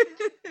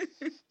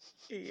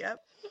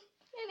 Yep.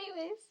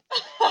 Anyways.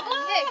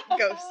 Okay.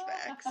 Ghost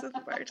facts with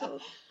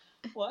Bartold.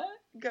 What?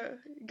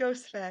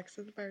 Ghost facts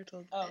with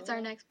Bartold. Oh, it's our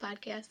next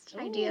podcast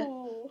idea.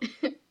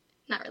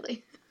 Not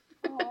really.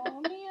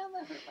 Oh, man,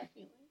 that hurt my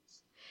feelings.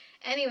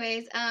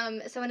 Anyways,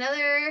 so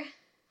another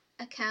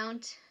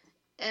account,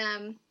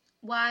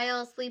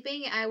 while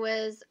sleeping, I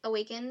was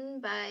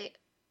awakened by,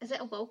 is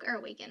it awoke or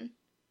awaken?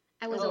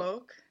 I was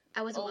awoke.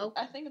 I was awoke.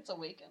 I think it's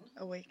awaken.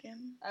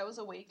 Awaken? I was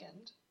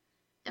awakened.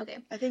 Okay.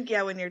 I think,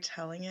 when you're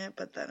telling it,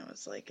 but then it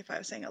was if I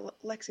was saying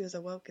Lexi was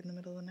awoke in the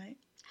middle of the night.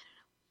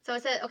 So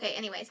it said, okay,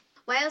 anyways.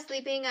 While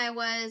sleeping, I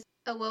was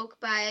awoke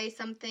by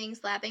something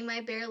slapping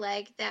my bare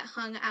leg that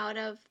hung out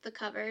of the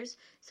covers.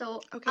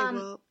 So, okay,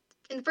 well...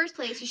 in the first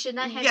place, you should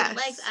not have your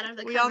legs out of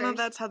the covers. We all know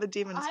that's how the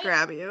demons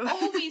grab you. I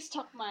always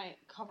tuck my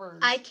covers.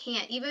 I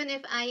can't. Even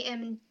if I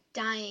am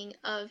dying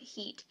of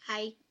heat,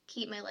 I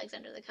keep my legs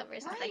under the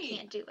covers because I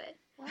can't do it.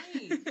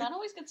 Right. Ben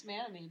always gets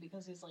mad at me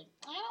because he's like,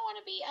 I don't want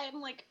to be... I'm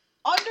like,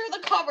 under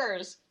the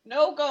covers.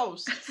 No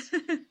ghosts.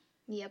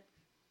 Yep.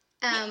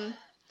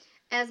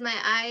 As my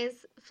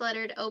eyes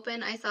fluttered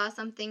open, I saw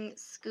something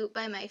scoop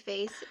by my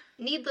face.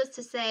 Needless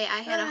to say,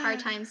 I had a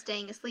hard time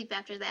staying asleep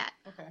after that.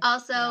 Okay.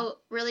 Also,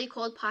 really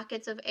cold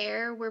pockets of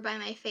air were by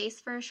my face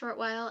for a short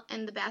while,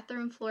 and the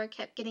bathroom floor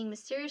kept getting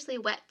mysteriously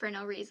wet for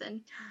no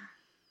reason.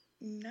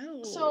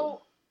 No.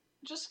 So,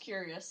 just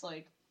curious,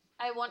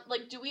 I want,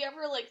 do we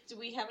ever, do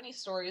we have any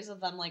stories of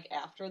them,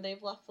 after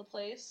they've left the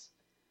place?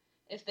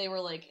 If they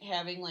were,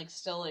 having,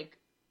 still,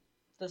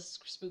 this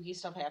spooky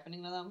stuff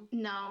happening to them?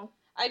 No.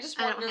 I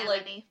just wonder,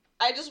 any.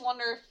 I just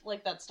wonder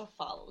if, that stuff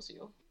follows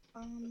you.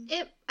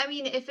 If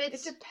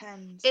it's... It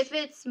depends. If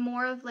it's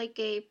more of,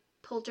 a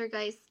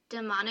poltergeist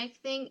demonic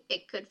thing,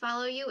 it could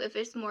follow you. If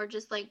it's more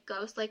just,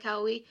 ghosts,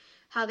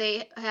 how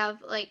they have,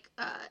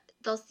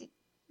 they'll see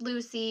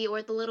Lucy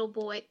or the little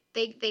boy,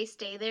 they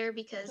stay there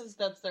because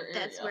that's their area.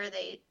 That's where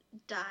they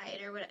died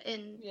or what,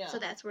 and so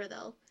that's where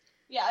they'll...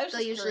 Yeah, I was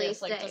just usually curious,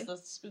 stay. Does the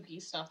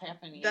spooky stuff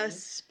happen? The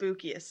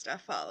spookiest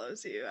stuff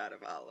follows you out of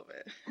all of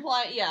it.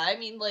 Well, yeah, I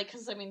mean,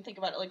 because, think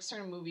about it,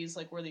 certain movies,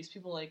 where these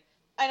people,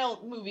 I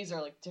know movies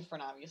are, like,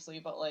 different, obviously,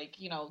 but, like,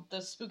 you know,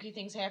 the spooky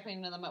things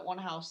happening to them at one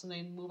house, and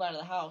they move out of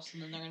the house,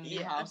 and then they're in a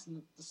new house,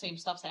 and the same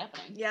stuff's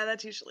happening. Yeah,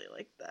 that's usually,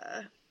 like,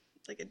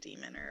 a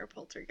demon or a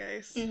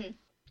poltergeist. Mm-hmm.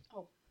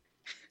 Oh.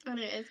 What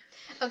it is.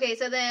 Okay,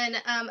 so then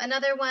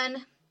another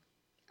one,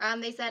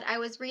 they said, I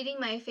was reading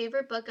my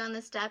favorite book on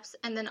the steps,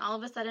 and then all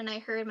of a sudden I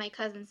heard my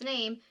cousin's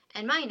name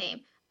and my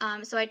name.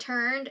 So I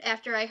turned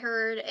after I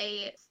heard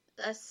a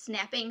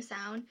snapping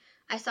sound.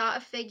 I saw a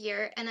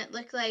figure, and it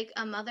looked like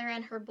a mother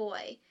and her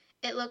boy.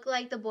 It looked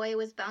like the boy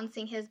was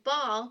bouncing his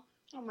ball,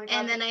 oh my God,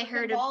 and then I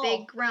heard a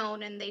big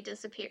groan, and they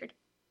disappeared.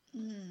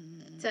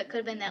 So it could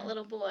have been that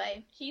little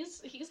boy.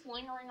 He's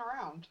lingering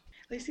around.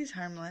 At least he's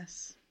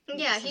harmless.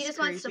 Yeah, he just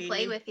wants to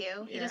play with you.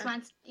 Yeah. He just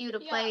wants you to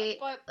play,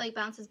 like,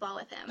 bounce his ball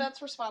with him. That's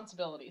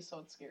responsibility, so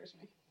it scares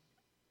me.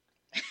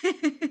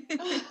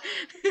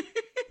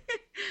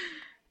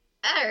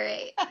 All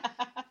right.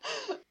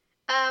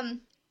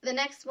 The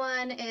next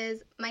one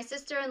is my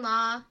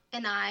sister-in-law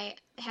and I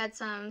had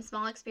some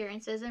small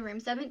experiences in room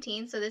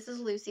 17, so this is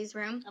Lucy's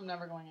room. I'm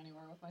never going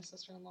anywhere with my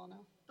sister-in-law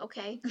now.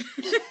 Okay.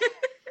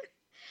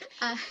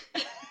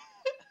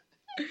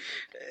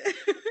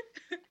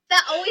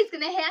 That's always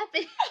gonna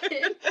happen.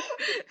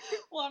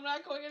 Well, I'm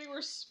not going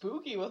anywhere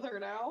spooky with her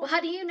now. Well, how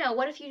do you know?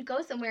 What if you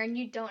go somewhere and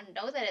you don't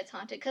know that it's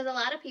haunted? Because a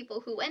lot of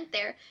people who went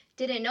there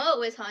didn't know it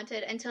was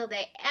haunted until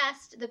they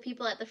asked the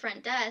people at the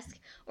front desk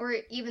or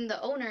even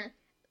the owner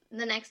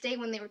the next day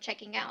when they were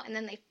checking out, and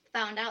then they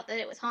found out that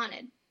it was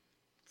haunted.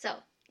 So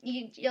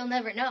you'll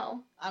never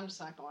know. I'm just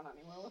not going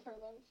anywhere with her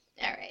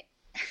then. All right.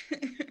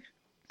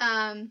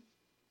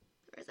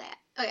 Where's that?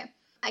 Okay.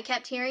 I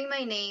kept hearing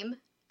my name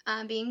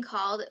being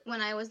called when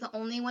I was the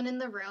only one in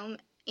the room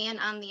and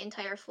on the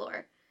entire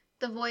floor.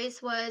 The voice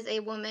was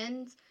a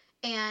woman's,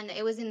 and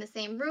it was in the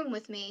same room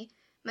with me.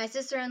 My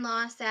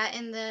sister-in-law sat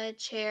in the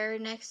chair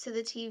next to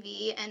the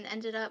TV and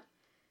ended up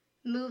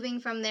moving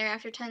from there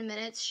after 10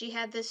 minutes. She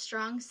had this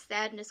strong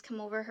sadness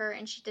come over her,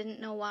 and she didn't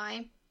know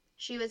why.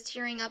 She was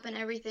tearing up and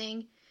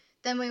everything.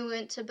 Then when we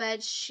went to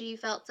bed, she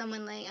felt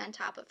someone laying on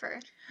top of her.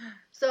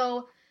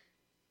 So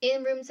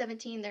in room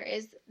 17, there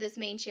is this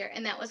main chair,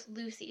 and that was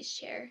Lucy's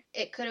chair.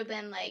 It could have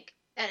been, like,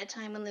 at a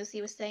time when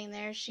Lucy was staying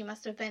there, she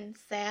must have been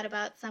sad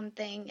about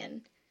something,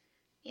 and,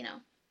 you know.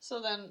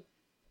 So then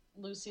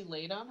Lucy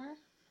laid on her?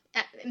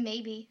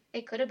 Maybe.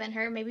 It could have been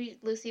her. Maybe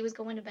Lucy was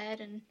going to bed,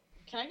 and...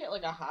 Can I get,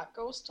 like, a hot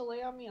ghost to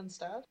lay on me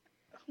instead?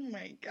 Oh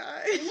my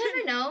God. You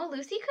never know.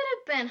 Lucy could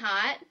have been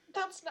hot.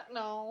 That's not...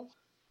 No.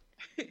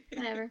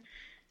 Whatever.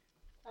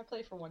 I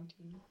play for one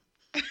team.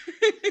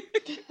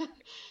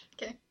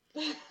 Okay.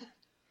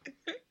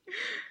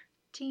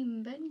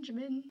 Team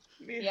Benjamin.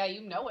 Yeah,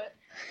 you know it.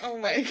 Oh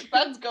my God.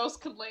 Ben's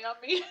ghost could lay on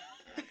me.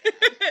 No,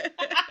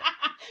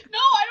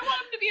 I don't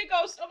want him to be a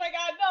ghost. Oh my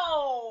God,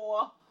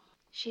 no.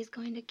 She's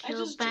going to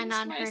kill Ben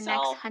on her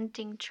next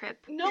hunting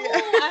trip. No,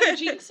 I'm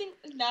jinxing.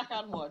 Knock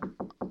on wood.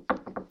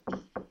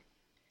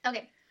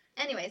 Okay.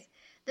 Anyways,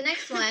 the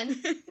next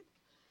one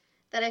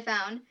that I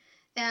found,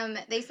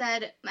 they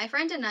said, my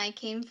friend and I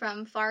came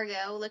from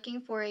Fargo looking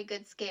for a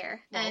good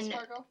scare. Wells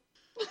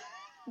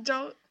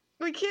Fargo?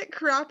 We can't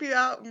crop you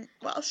out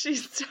while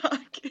she's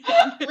talking.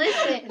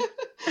 Listen.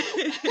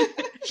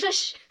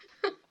 Shush.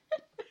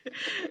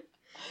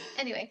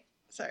 Anyway.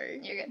 Sorry.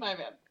 You're good. My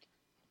bad.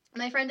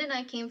 My friend and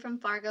I came from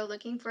Fargo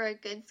looking for a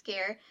good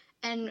scare,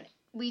 and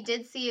we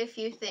did see a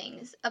few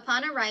things.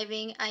 Upon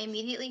arriving, I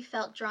immediately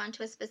felt drawn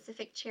to a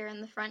specific chair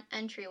in the front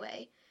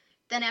entryway.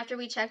 Then after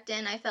we checked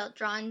in, I felt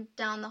drawn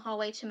down the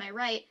hallway to my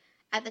right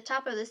at the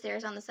top of the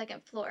stairs on the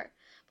second floor.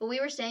 But we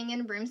were staying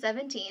in room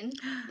 17,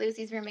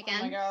 Lucy's room again.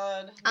 Oh my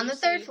God. On the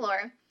third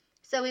floor.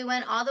 So we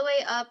went all the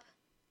way up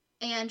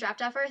and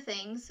dropped off our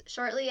things.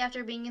 Shortly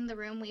after being in the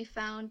room, we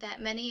found that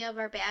many of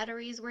our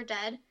batteries were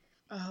dead.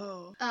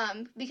 Oh.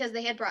 Because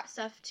they had brought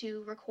stuff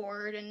to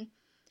record and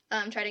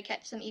try to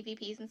catch some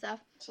EVPs and stuff.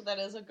 So that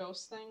is a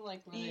ghost thing,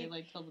 like when they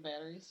like kill the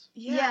batteries?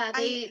 Yeah,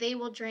 they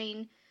will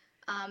drain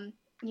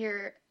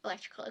your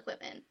electrical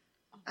equipment.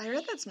 I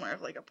read that's more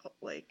of like a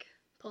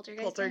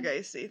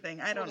poltergeisty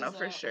thing. I don't know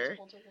for sure.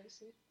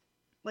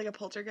 Like a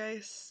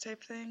poltergeist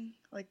type thing.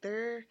 Like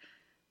they're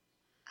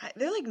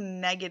like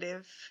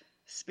negative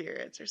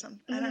spirits or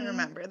something. I don't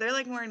remember. They're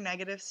like more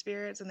negative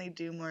spirits, and they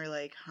do more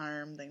like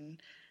harm than.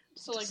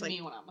 So like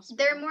me when I'm a spirit.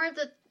 They're more of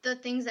the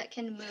things that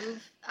can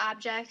move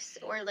objects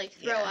or like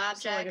throw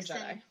objects. So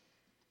like a Jedi.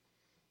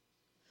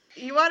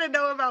 You want to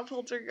know about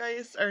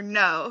poltergeists or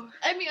no?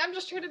 I mean,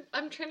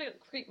 I'm trying to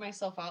creep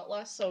myself out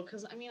less. So,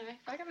 because I mean,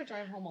 I gotta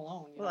drive home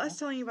alone. You know? Us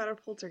telling you about a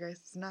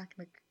poltergeist is not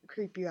gonna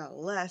creep you out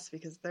less,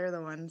 because they're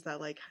the ones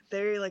that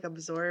they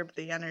absorb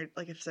the energy.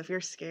 Like if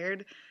you're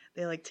scared,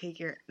 they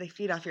they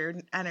feed off your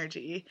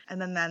energy,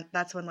 and then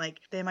that's when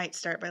they might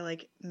start by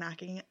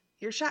knocking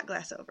your shot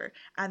glass over,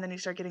 and then you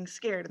start getting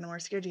scared, and the more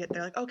scared you get,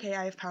 they're like, okay,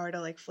 I have power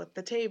to flip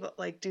the table,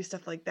 do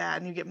stuff like that,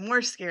 and you get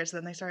more scared, so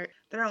then they start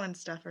throwing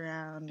stuff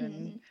around,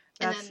 and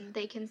then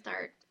they can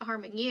start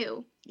harming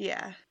you.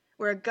 Yeah,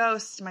 where a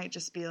ghost might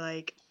just be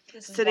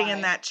sitting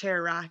in that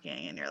chair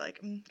rocking, and you're like,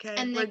 okay,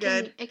 and we're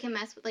good. It can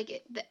mess with,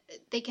 like,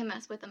 they can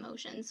mess with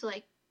emotions, so,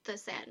 like, the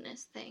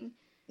sadness thing.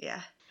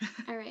 Yeah.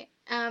 All right.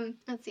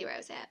 Let's see where I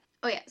was at.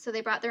 Oh, yeah, so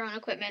they brought their own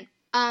equipment.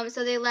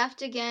 So they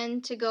left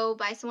again to go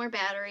buy some more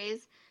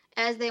batteries.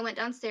 As they went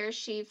downstairs,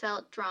 she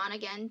felt drawn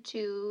again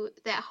to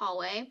that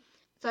hallway.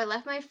 So I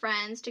left my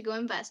friends to go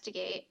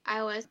investigate.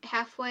 I was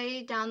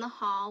halfway down the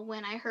hall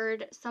when I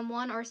heard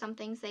someone or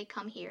something say,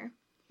 "Come here."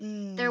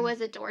 There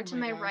was a door to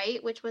my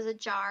right, which was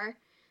ajar,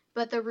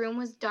 but the room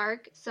was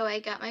dark, so I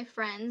got my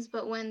friends.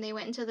 But when they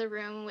went into the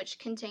room, which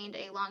contained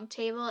a long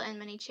table and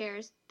many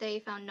chairs, they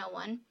found no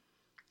one.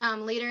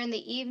 Later in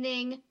the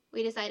evening,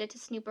 we decided to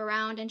snoop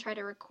around and try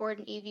to record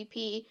an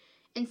EVP.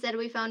 Instead,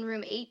 we found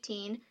room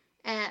 18.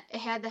 It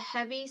had the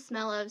heavy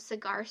smell of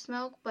cigar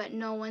smoke, but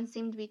no one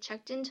seemed to be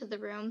checked into the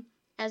room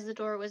as the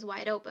door was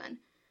wide open.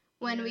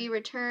 When we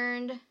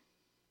returned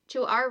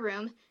to our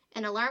room,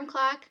 an alarm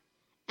clock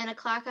and a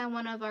clock on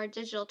one of our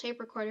digital tape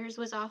recorders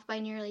was off by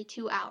nearly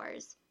 2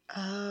 hours.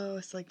 Oh,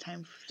 it's like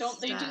time. Don't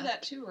they do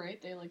that too,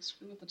 right? They like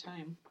screw with the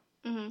time.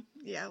 Mm-hmm.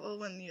 Yeah, well,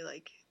 when you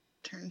like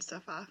turn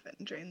stuff off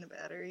and drain the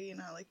battery, you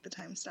know, like the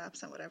time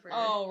stops and whatever.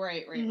 Oh,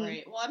 right.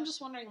 Well, I'm just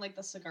wondering, like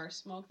the cigar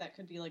smoke, that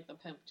could be like the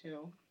pimp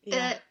too.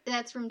 Yeah.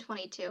 That's from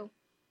 22,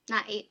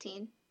 not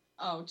 18.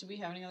 Oh, do we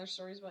have any other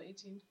stories about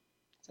 18?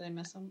 Did I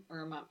miss them?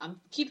 Or I'm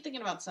keep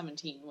thinking about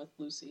 17 with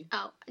Lucy.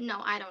 Oh, no,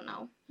 I don't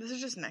know. This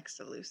is just next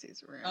to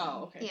Lucy's room.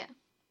 Oh, okay.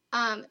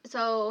 Yeah.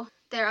 So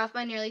they're off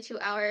by nearly 2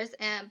 hours,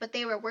 but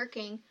they were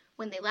working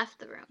when they left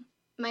the room.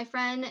 My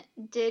friend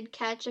did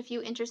catch a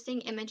few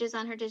interesting images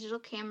on her digital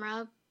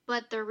camera,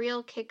 but the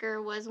real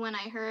kicker was when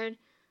I heard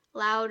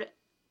loud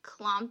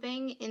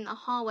clomping in the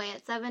hallway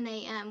at 7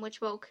 a.m.,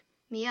 which woke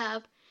me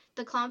up.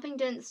 The clomping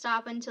didn't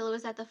stop until it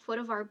was at the foot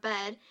of our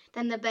bed.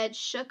 Then the bed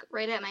shook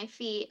right at my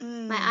feet.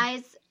 My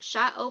eyes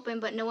shot open,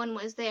 but no one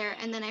was there.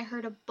 And then I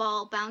heard a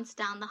ball bounce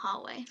down the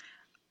hallway.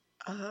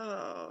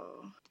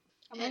 Oh.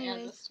 I'm going to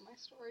add this to my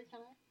story, can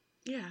I?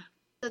 Yeah.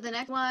 So the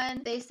next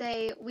one, they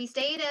say, we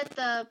stayed at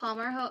the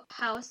Palmer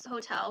House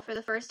Hotel for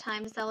the first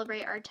time to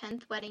celebrate our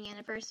 10th wedding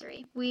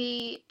anniversary.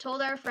 We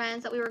told our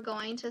friends that we were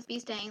going to be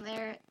staying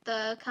there.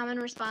 The common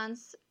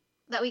response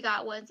that we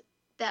got was,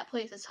 "That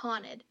place is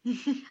haunted."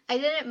 I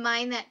didn't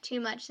mind that too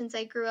much since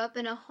I grew up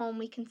in a home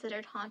we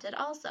considered haunted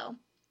also.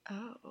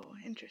 Oh,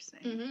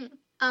 interesting.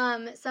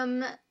 Mm-hmm.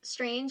 Some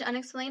strange,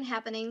 unexplained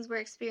happenings were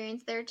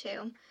experienced there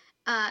too.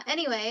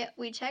 Anyway,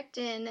 we checked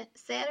in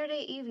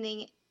Saturday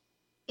evening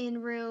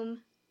in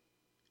room,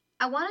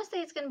 I want to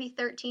say it's going to be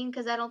 13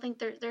 because I don't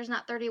think there's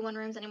not 31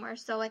 rooms anymore,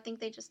 so I think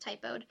they just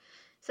typoed.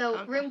 So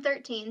okay. Room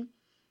 13.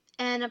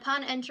 And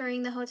upon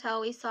entering the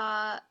hotel, we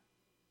saw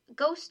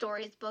Ghost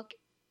Stories book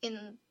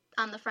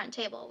on the front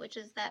table, which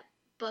is that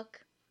book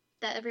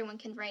that everyone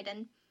can write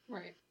in.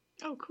 Right.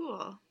 Oh,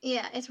 cool.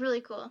 Yeah, it's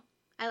really cool.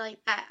 I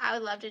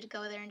would love to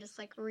go there and just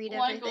like read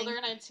everything. I'd go there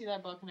and I'd see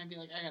that book and I'd be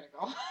like, I gotta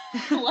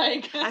go.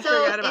 Like, I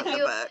forgot about that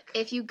book.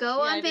 If you go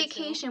on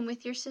vacation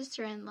with your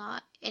sister-in-law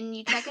and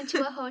you check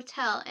into a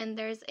hotel and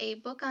there's a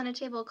book on a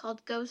table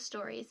called Ghost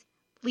Stories,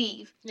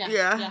 leave.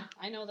 Yeah.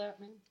 I know that,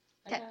 man.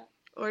 Okay.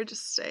 Or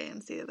just stay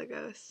and see the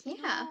ghosts.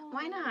 Yeah,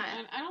 why not?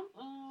 I don't.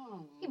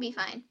 Oh. You'd be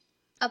fine.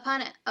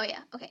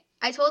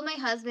 I told my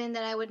husband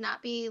that I would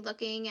not be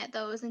looking at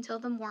those until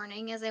the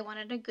morning as I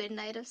wanted a good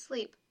night of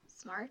sleep.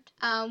 Smart.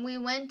 We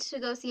went to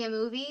go see a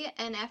movie,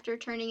 and after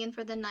turning in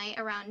for the night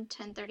around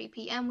 10:30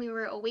 p.m., we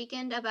were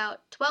awakened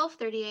about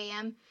 12:30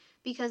 a.m.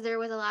 because there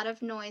was a lot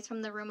of noise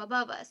from the room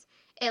above us.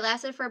 It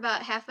lasted for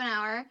about half an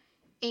hour,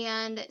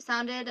 and it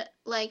sounded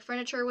like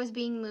furniture was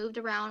being moved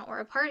around or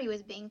a party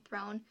was being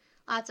thrown.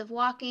 Lots of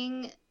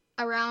walking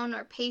around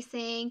or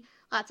pacing,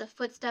 lots of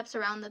footsteps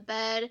around the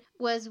bed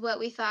was what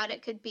we thought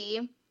it could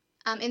be.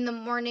 In the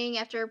morning,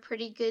 after a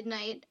pretty good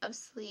night of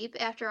sleep,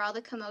 after all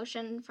the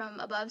commotion from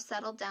above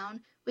settled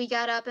down, we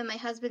got up and my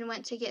husband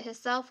went to get his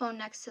cell phone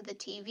next to the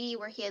TV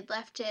where he had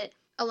left it,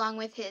 along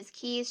with his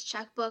keys,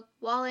 checkbook,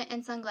 wallet,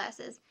 and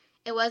sunglasses.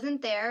 It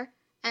wasn't there,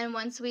 and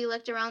once we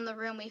looked around the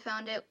room, we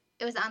found it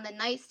was on the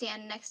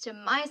nightstand next to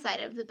my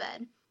side of the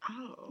bed.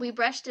 Oh. We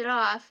brushed it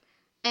off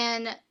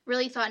and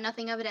really thought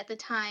nothing of it at the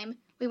time.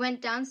 We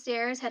went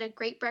downstairs, had a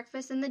great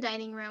breakfast in the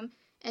dining room,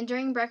 and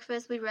during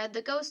breakfast we read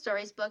the Ghost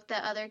Stories book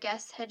that other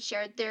guests had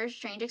shared their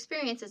strange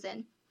experiences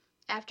in.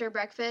 After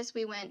breakfast,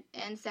 we went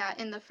and sat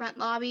in the front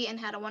lobby and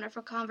had a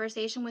wonderful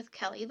conversation with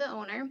Kelly, the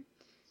owner.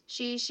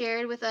 She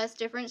shared with us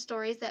different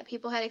stories that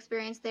people had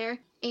experienced there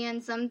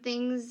and some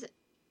things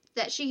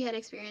that she had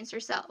experienced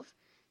herself.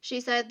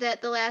 She said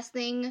that the last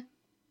thing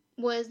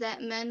was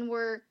that men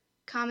were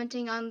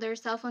commenting on their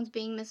cell phones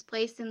being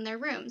misplaced in their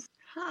rooms.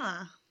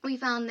 Huh. We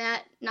found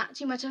that not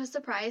too much of a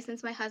surprise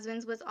since my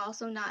husband's was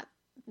also not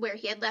where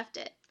he had left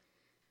it.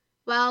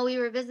 While we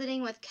were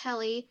visiting with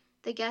Kelly,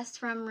 the guests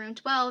from room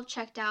 12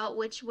 checked out,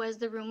 which was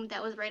the room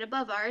that was right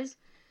above ours.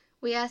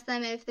 We asked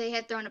them if they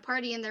had thrown a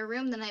party in their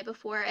room the night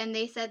before, and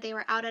they said they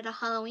were out at a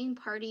Halloween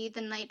party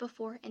the night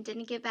before and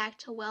didn't get back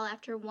till well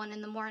after 1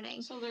 in the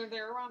morning. So they're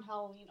there around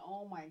Halloween.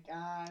 Oh my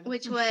god.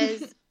 Which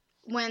was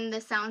when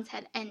the sounds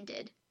had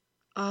ended.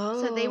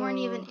 Oh. So they weren't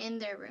even in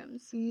their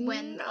rooms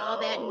when all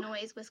that No.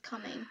 noise was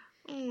coming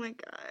Oh my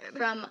god.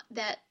 from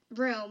that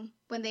room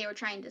when they were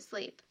trying to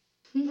sleep.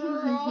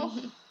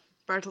 Girl.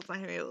 Bartle's not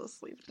gonna be able to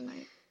sleep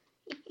tonight.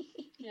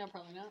 Yeah,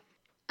 probably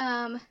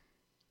not.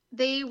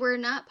 They were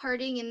not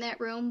partying in that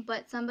room,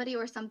 but somebody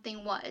or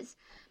something was.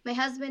 My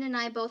husband and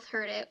I both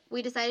heard it.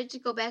 We decided to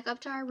go back up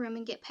to our room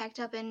and get packed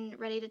up and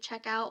ready to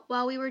check out.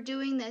 While we were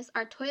doing this,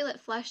 our toilet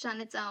flushed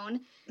on its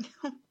own.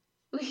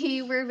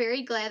 We were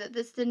very glad that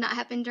this did not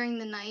happen during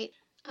the night.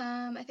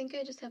 I think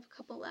I just have a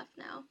couple left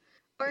now.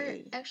 Or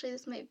actually,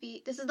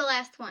 this is the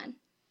last one.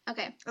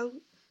 Okay. Oh.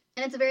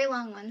 And it's a very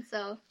long one,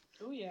 so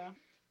Oh, yeah.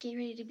 get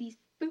ready to be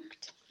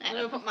spooked. I'm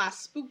going to put my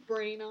spook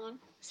brain on.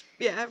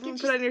 Yeah, everyone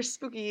put on your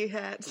spooky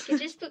hats.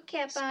 Get your spook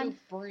cap on.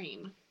 Spook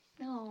brain.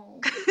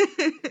 No.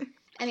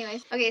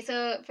 Anyways, okay,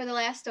 so for the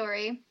last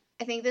story,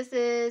 I think this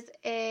is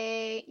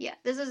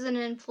an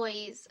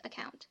employee's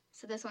account.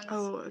 So this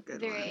one's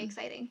very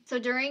exciting. So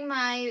during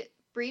my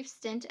brief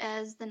stint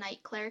as the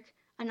night clerk,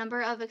 a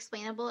number of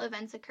explainable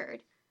events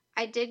occurred.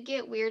 I did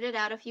get weirded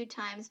out a few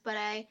times, but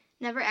I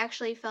never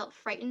actually felt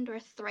frightened or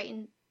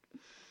threatened.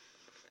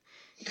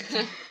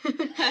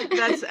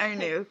 That's our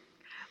new.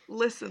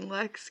 Listen,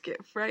 Lex,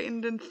 get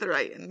frightened and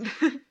threatened.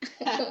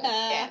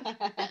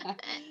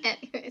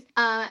 Anyways,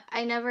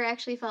 I never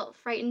actually felt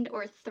frightened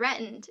or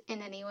threatened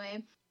in any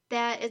way.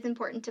 That is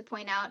important to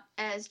point out,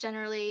 as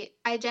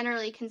I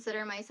generally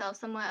consider myself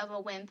somewhat of a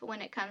wimp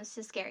when it comes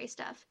to scary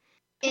stuff.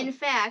 In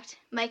fact,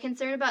 my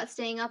concern about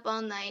staying up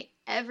all night,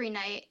 every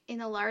night,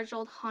 in a large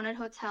old haunted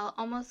hotel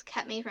almost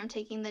kept me from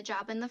taking the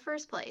job in the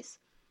first place.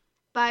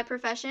 By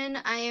profession,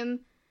 I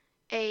am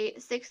a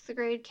 6th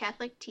grade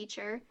Catholic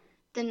teacher.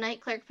 The night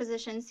clerk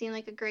position seemed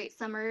like a great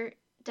summer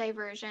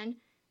diversion.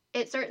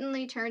 It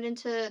certainly turned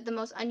into the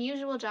most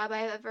unusual job I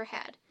have ever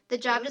had. The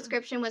job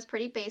description was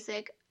pretty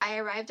basic. I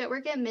arrived at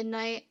work at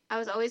midnight. I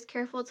was always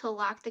careful to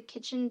lock the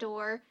kitchen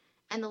door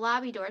and the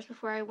lobby doors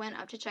before I went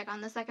up to check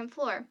on the second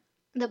floor.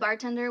 The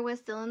bartender was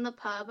still in the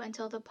pub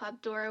until the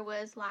pub door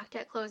was locked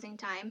at closing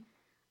time.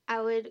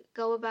 I would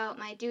go about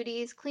my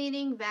duties,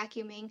 cleaning,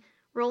 vacuuming,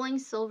 rolling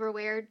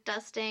silverware,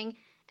 dusting,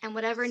 and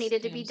whatever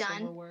needed to be done.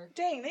 Silverware.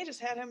 Dang, they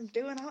just had him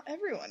doing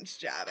everyone's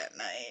job at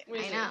night.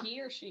 Wait, I know. He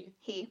or she?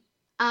 He.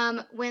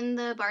 When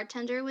the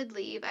bartender would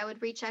leave, I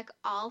would recheck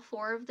all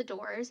 4 of the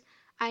doors.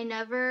 I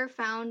never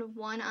found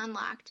one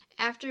unlocked.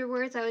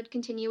 Afterwards, I would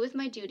continue with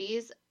my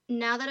duties.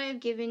 Now that I've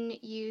given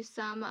you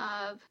some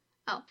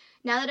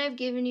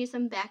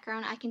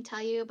background, I can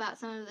tell you about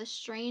some of the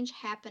strange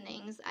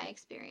happenings I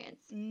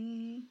experienced.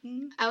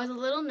 Mm-hmm. I was a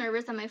little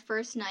nervous on my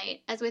first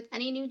night. As with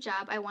any new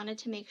job, I wanted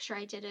to make sure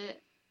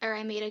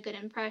I made a good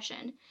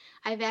impression.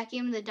 I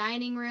vacuumed the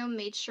dining room,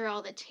 made sure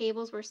all the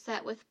tables were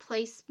set with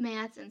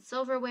placemats and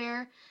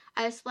silverware.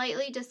 I was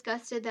slightly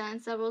disgusted that on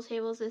several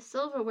tables the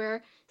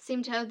silverware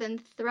seemed to have been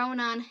thrown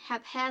on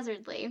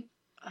haphazardly.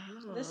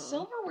 Oh. The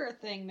silverware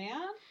thing,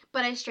 man.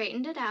 But I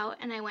straightened it out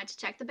and I went to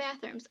check the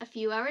bathrooms. A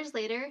few hours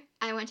later,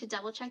 I went to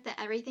double check that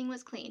everything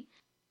was clean.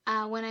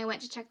 When I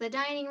went to check the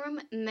dining room,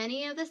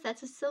 many of the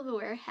sets of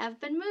silverware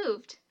have been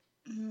moved.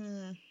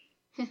 Mm.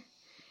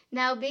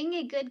 Now, being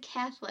a good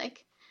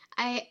Catholic,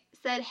 I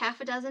said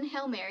half a dozen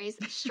Hail Marys,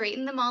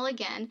 straightened them all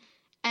again,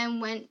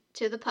 and went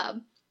to the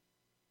pub.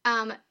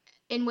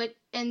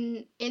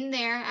 In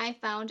there, I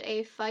found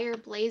a fire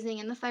blazing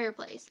in the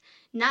fireplace.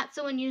 Not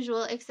so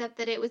unusual, except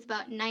that it was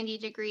about 90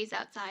 degrees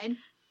outside.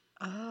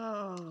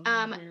 Oh.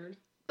 Weird.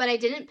 But I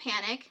didn't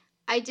panic.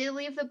 I did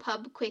leave the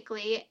pub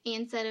quickly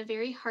and said a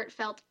very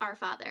heartfelt Our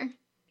Father.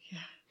 Yeah.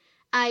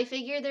 I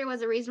figured there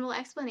was a reasonable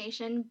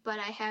explanation, but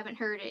I haven't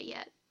heard it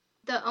yet.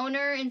 The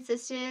owner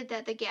insisted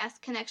that the gas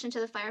connection to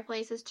the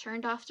fireplace is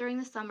turned off during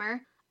the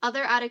summer.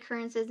 Other odd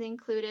occurrences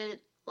included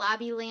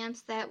lobby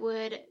lamps that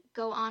would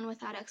go on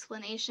without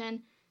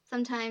explanation.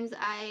 Sometimes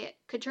I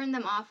could turn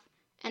them off,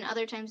 and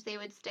other times they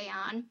would stay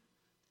on.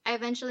 I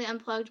eventually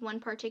unplugged one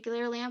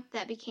particular lamp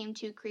that became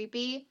too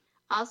creepy.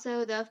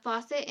 Also, the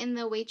faucet in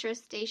the waitress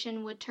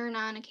station would turn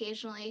on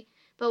occasionally,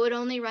 but would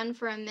only run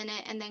for a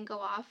minute and then go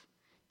off.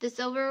 The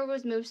silver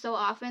was moved so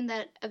often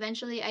that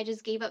eventually I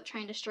just gave up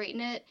trying to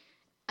straighten it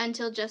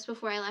until just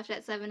before I left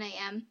at 7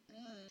 a.m.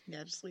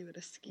 Yeah, just leave it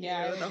askew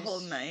Yeah, the whole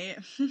night.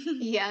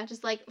 Yeah,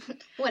 just like,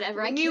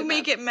 whatever. When you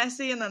make it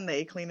messy and then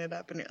they clean it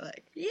up and you're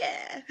like,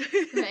 yeah.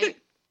 Right.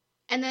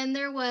 And then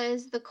there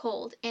was the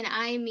cold, and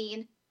I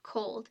mean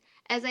cold.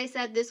 As I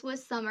said, this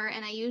was summer,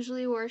 and I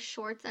usually wore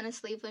shorts and a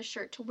sleeveless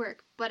shirt to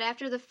work. But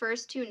after the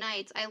first 2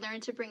 nights, I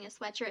learned to bring a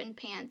sweatshirt and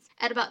pants.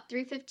 At about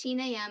 3:15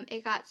 a.m.,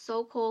 it got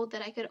so cold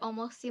that I could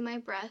almost see my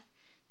breath.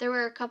 There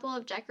were a couple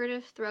of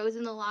decorative throws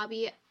in the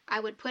lobby. I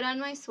would put on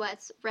my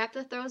sweats, wrap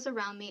the throws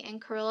around me,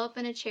 and curl up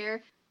in a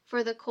chair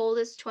for the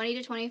coldest 20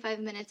 to 25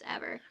 minutes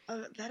ever.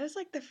 Oh, that is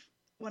like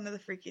one of the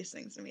freakiest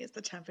things to me is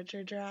the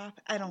temperature drop.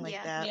 I don't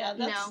like that. Yeah,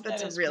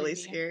 that's really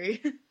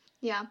scary.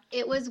 Yeah,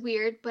 it was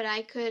weird, but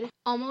I could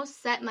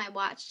almost set my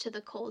watch to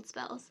the cold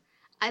spells.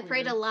 I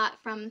prayed a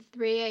lot from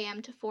 3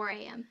 a.m. to 4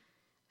 a.m.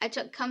 I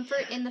took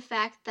comfort in the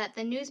fact that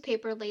the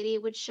newspaper lady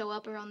would show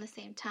up around the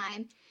same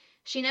time.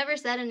 She never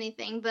said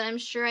anything, but I'm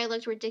sure I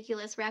looked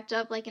ridiculous wrapped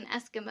up like an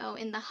Eskimo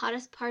in the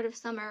hottest part of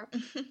summer.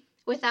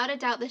 Without a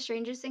doubt, the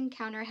strangest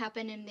encounter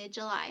happened in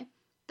mid-July.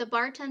 The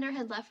bartender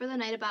had left for the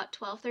night about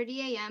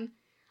 12:30 a.m.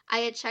 I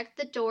had checked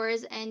the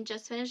doors and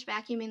just finished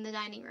vacuuming the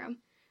dining room.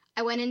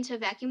 I went in to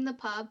vacuum the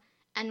pub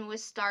and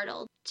was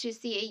startled to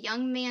see a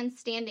young man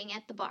standing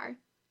at the bar.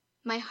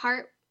 My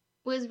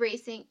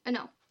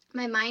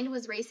mind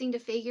was racing to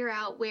figure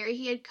out where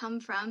he had come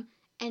from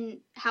and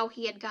how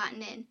he had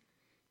gotten in.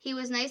 He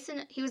was a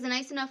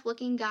nice enough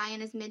looking guy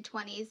in his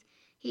mid-20s.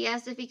 He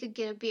asked if he could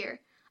get a beer.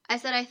 I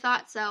said I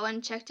thought so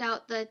and checked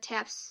out the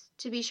taps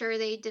to be sure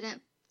they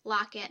didn't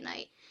lock at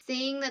night.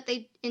 Seeing that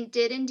they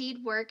did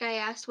indeed work, I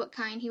asked what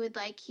kind he would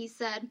like. He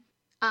said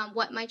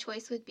what my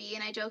choice would be,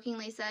 and I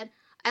jokingly said,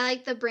 I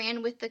like the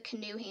brand with the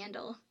canoe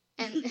handle.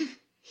 And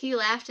he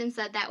laughed and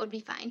said that would be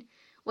fine.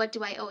 What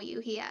do I owe you?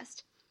 He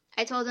asked.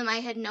 I told him I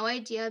had no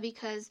idea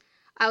because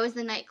I was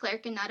the night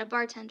clerk and not a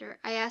bartender.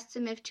 I asked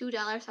him if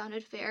 $2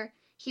 sounded fair.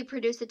 He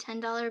produced a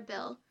 $10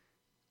 bill.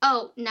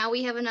 Oh, now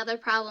we have another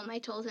problem, I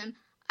told him.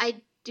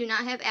 I do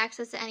not have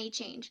access to any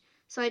change.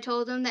 So I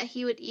told him that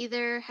he would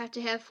either have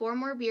to have 4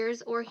 more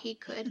beers or he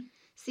could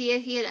see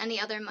if he had any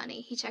other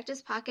money. He checked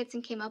his pockets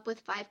and came up with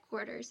 5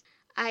 quarters.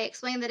 I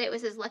explained that it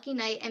was his lucky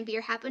night and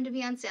beer happened to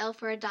be on sale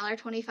for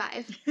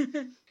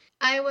 $1.25.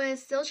 I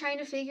was still trying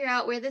to figure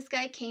out where this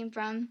guy came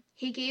from.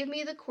 He gave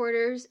me the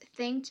quarters,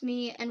 thanked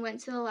me, and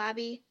went to the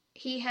lobby.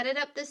 He headed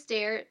up the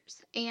stairs,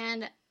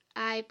 and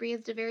I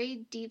breathed a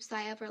very deep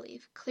sigh of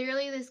relief.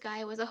 Clearly, this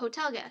guy was a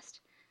hotel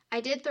guest.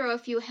 I did throw a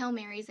few Hail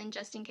Marys in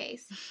just in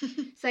case.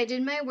 So I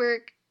did my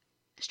work,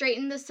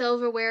 straightened the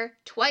silverware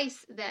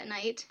twice that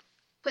night,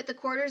 put the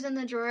quarters in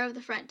the drawer of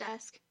the front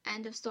desk.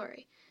 End of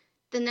story.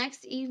 The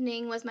next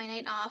evening was my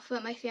night off,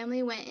 but my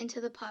family went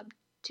into the pub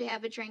to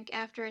have a drink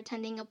after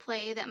attending a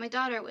play that my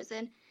daughter was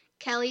in.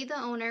 Kelly, the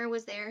owner,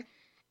 was there,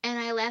 and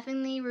I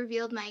laughingly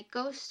revealed my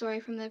ghost story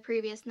from the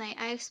previous night.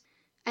 I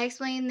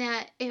explained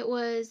that it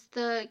was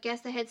the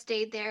guest that had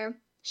stayed there.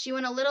 She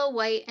went a little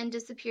white and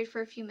disappeared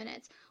for a few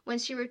minutes. When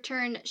she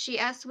returned, she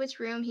asked which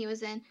room he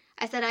was in.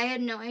 I said I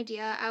had no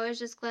idea. I was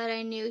just glad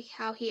I knew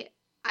how he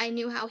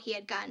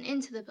had gotten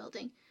into the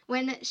building.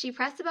 When she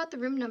pressed about the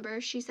room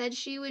number, she said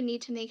she would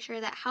need to make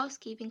sure that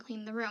housekeeping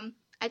cleaned the room.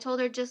 I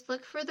told her just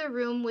look for the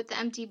room with the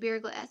empty beer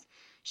glass.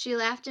 She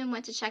laughed and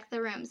went to check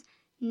the rooms.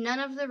 None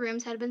of the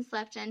rooms had been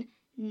slept in.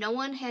 No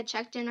one had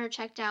checked in or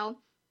checked out,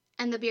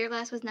 and the beer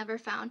glass was never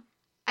found.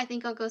 I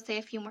think I'll go say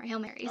a few more Hail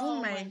Marys.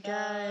 Oh my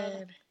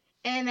god.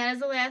 And that is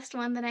the last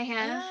one that I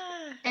have.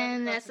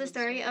 And that's the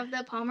story of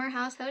the Palmer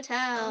House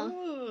Hotel.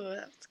 Oh,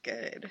 that's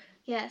good.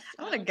 Yes.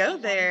 I want to go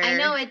there. I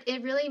know,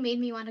 it really made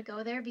me want to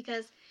go there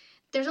because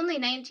there's only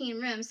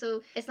 19 rooms,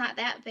 so it's not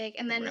that big.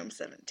 And then room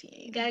 17.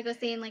 You gotta go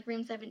stay in like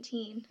room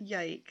 17.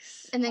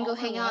 Yikes. And then go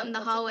hang out in the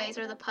hallways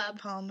or the pub.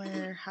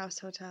 Palmer House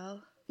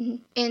Hotel.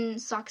 In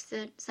Sauk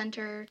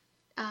Center,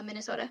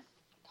 Minnesota.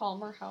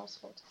 Palmer House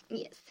Hotel.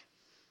 Yes.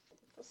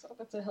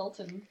 That's a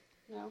Hilton.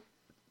 No.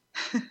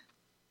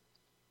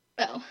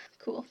 Oh,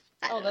 cool.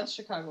 That's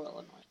Chicago,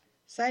 Illinois.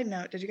 Side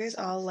note, did you guys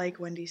all like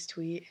Wendy's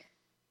tweet?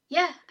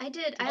 Yeah, I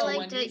did. I liked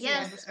Wendy's, it.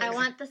 Yes, yeah, I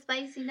want the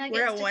spicy nuggets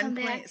We're at to come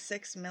back.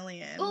 1.6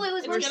 million. Oh, it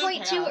was It's gonna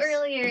 1.2 pass.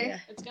 earlier. Yeah.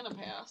 It's gonna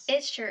pass.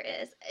 It sure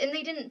is. And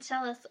they didn't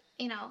tell us,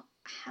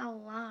 how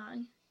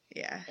long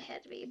Yeah. it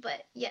had to be.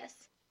 But yes,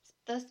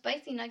 the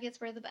spicy nuggets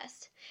were the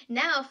best.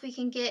 Now, if we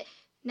can get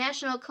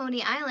National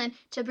Coney Island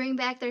to bring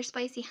back their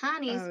spicy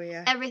honeys,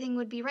 everything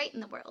would be right in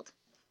the world.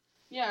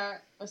 Yeah,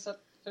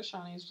 except fish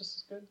honey is just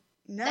as good.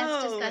 No,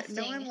 That's disgusting.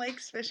 no one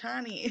likes fish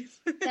honeys.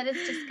 That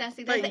is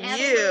disgusting. But That's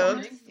the you, absolute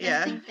most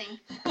yeah. disgusting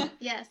thing.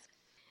 Yes.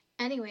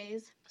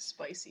 Anyways.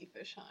 Spicy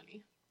fish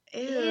honey.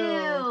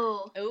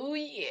 Ew. Oh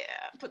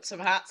yeah. Put some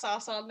hot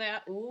sauce on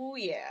that. Oh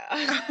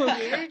yeah.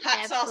 You're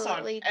hot sauce on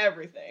absolutely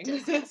everything.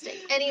 disgusting.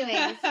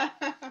 Anyways.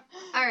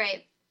 All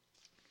right.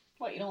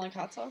 What, you don't like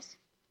hot sauce?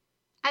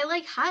 I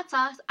like hot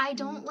sauce. I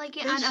don't like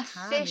it on a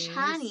fish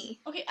honey.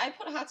 Okay, I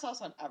put hot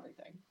sauce on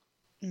everything.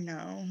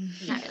 No.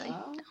 Not really.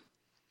 No.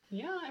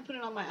 Yeah, I put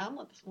it on my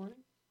omelet this morning.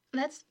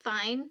 That's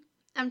fine.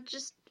 I'm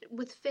just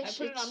with fish.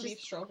 I put it on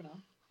beef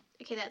stroganoff.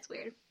 Okay, that's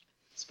weird.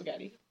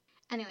 Spaghetti.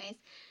 Anyways.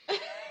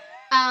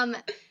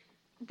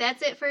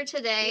 That's it for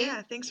today.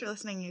 Yeah, thanks for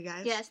listening, you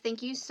guys. Yes,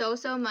 thank you so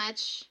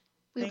much.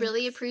 We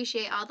really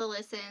appreciate all the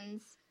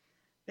listens.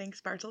 Thanks,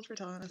 Bartold, for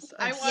telling us.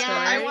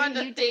 I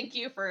wanted to thank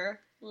you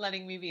for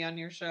letting me be on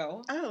your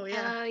show. Oh,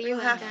 yeah. Oh, you're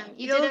welcome.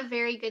 You did a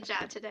very good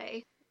job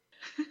today.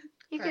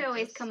 You could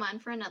always come on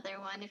for another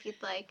one if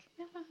you'd like.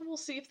 Yeah, we'll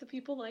see if the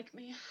people like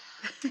me.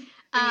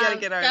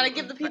 Gotta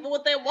give the people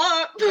what they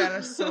want. We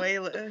gotta sway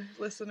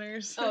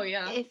listeners. Oh,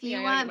 yeah. If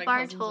you want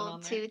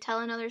Bartold to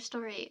tell another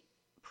story,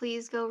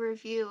 please go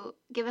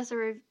give us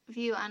a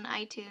review on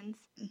iTunes.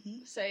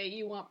 Mm-hmm. Say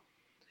you want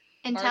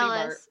and Barty tell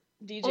Bart, us.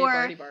 DJ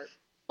Barty Bart.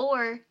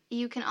 Or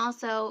you can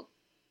also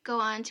go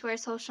on to our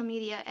social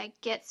media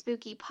at Get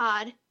Spooky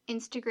Pod,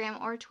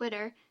 Instagram or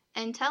Twitter,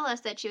 and tell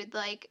us that you would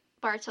like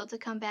Bartold to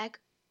come back.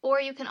 Or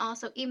you can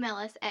also email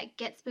us at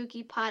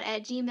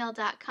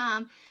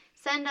getspookypod@gmail.com.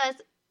 Send us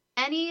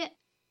any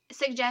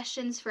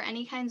suggestions for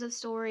any kinds of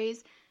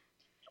stories,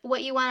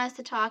 what you want us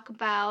to talk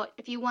about,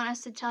 if you want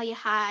us to tell you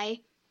hi,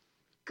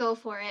 go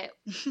for it.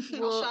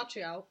 I'll shout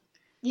you out.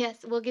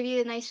 Yes, we'll give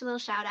you a nice little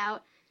shout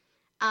out.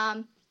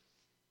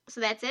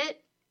 So that's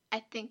it.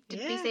 I think,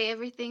 did we say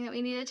everything that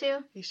we needed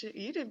to?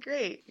 You did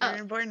great.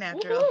 You're born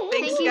natural. Woo-hoo.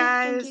 Thanks, Thank you.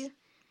 guys. Thank you.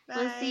 Bye.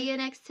 We'll see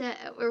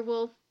you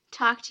we'll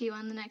talk to you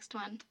on the next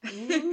one.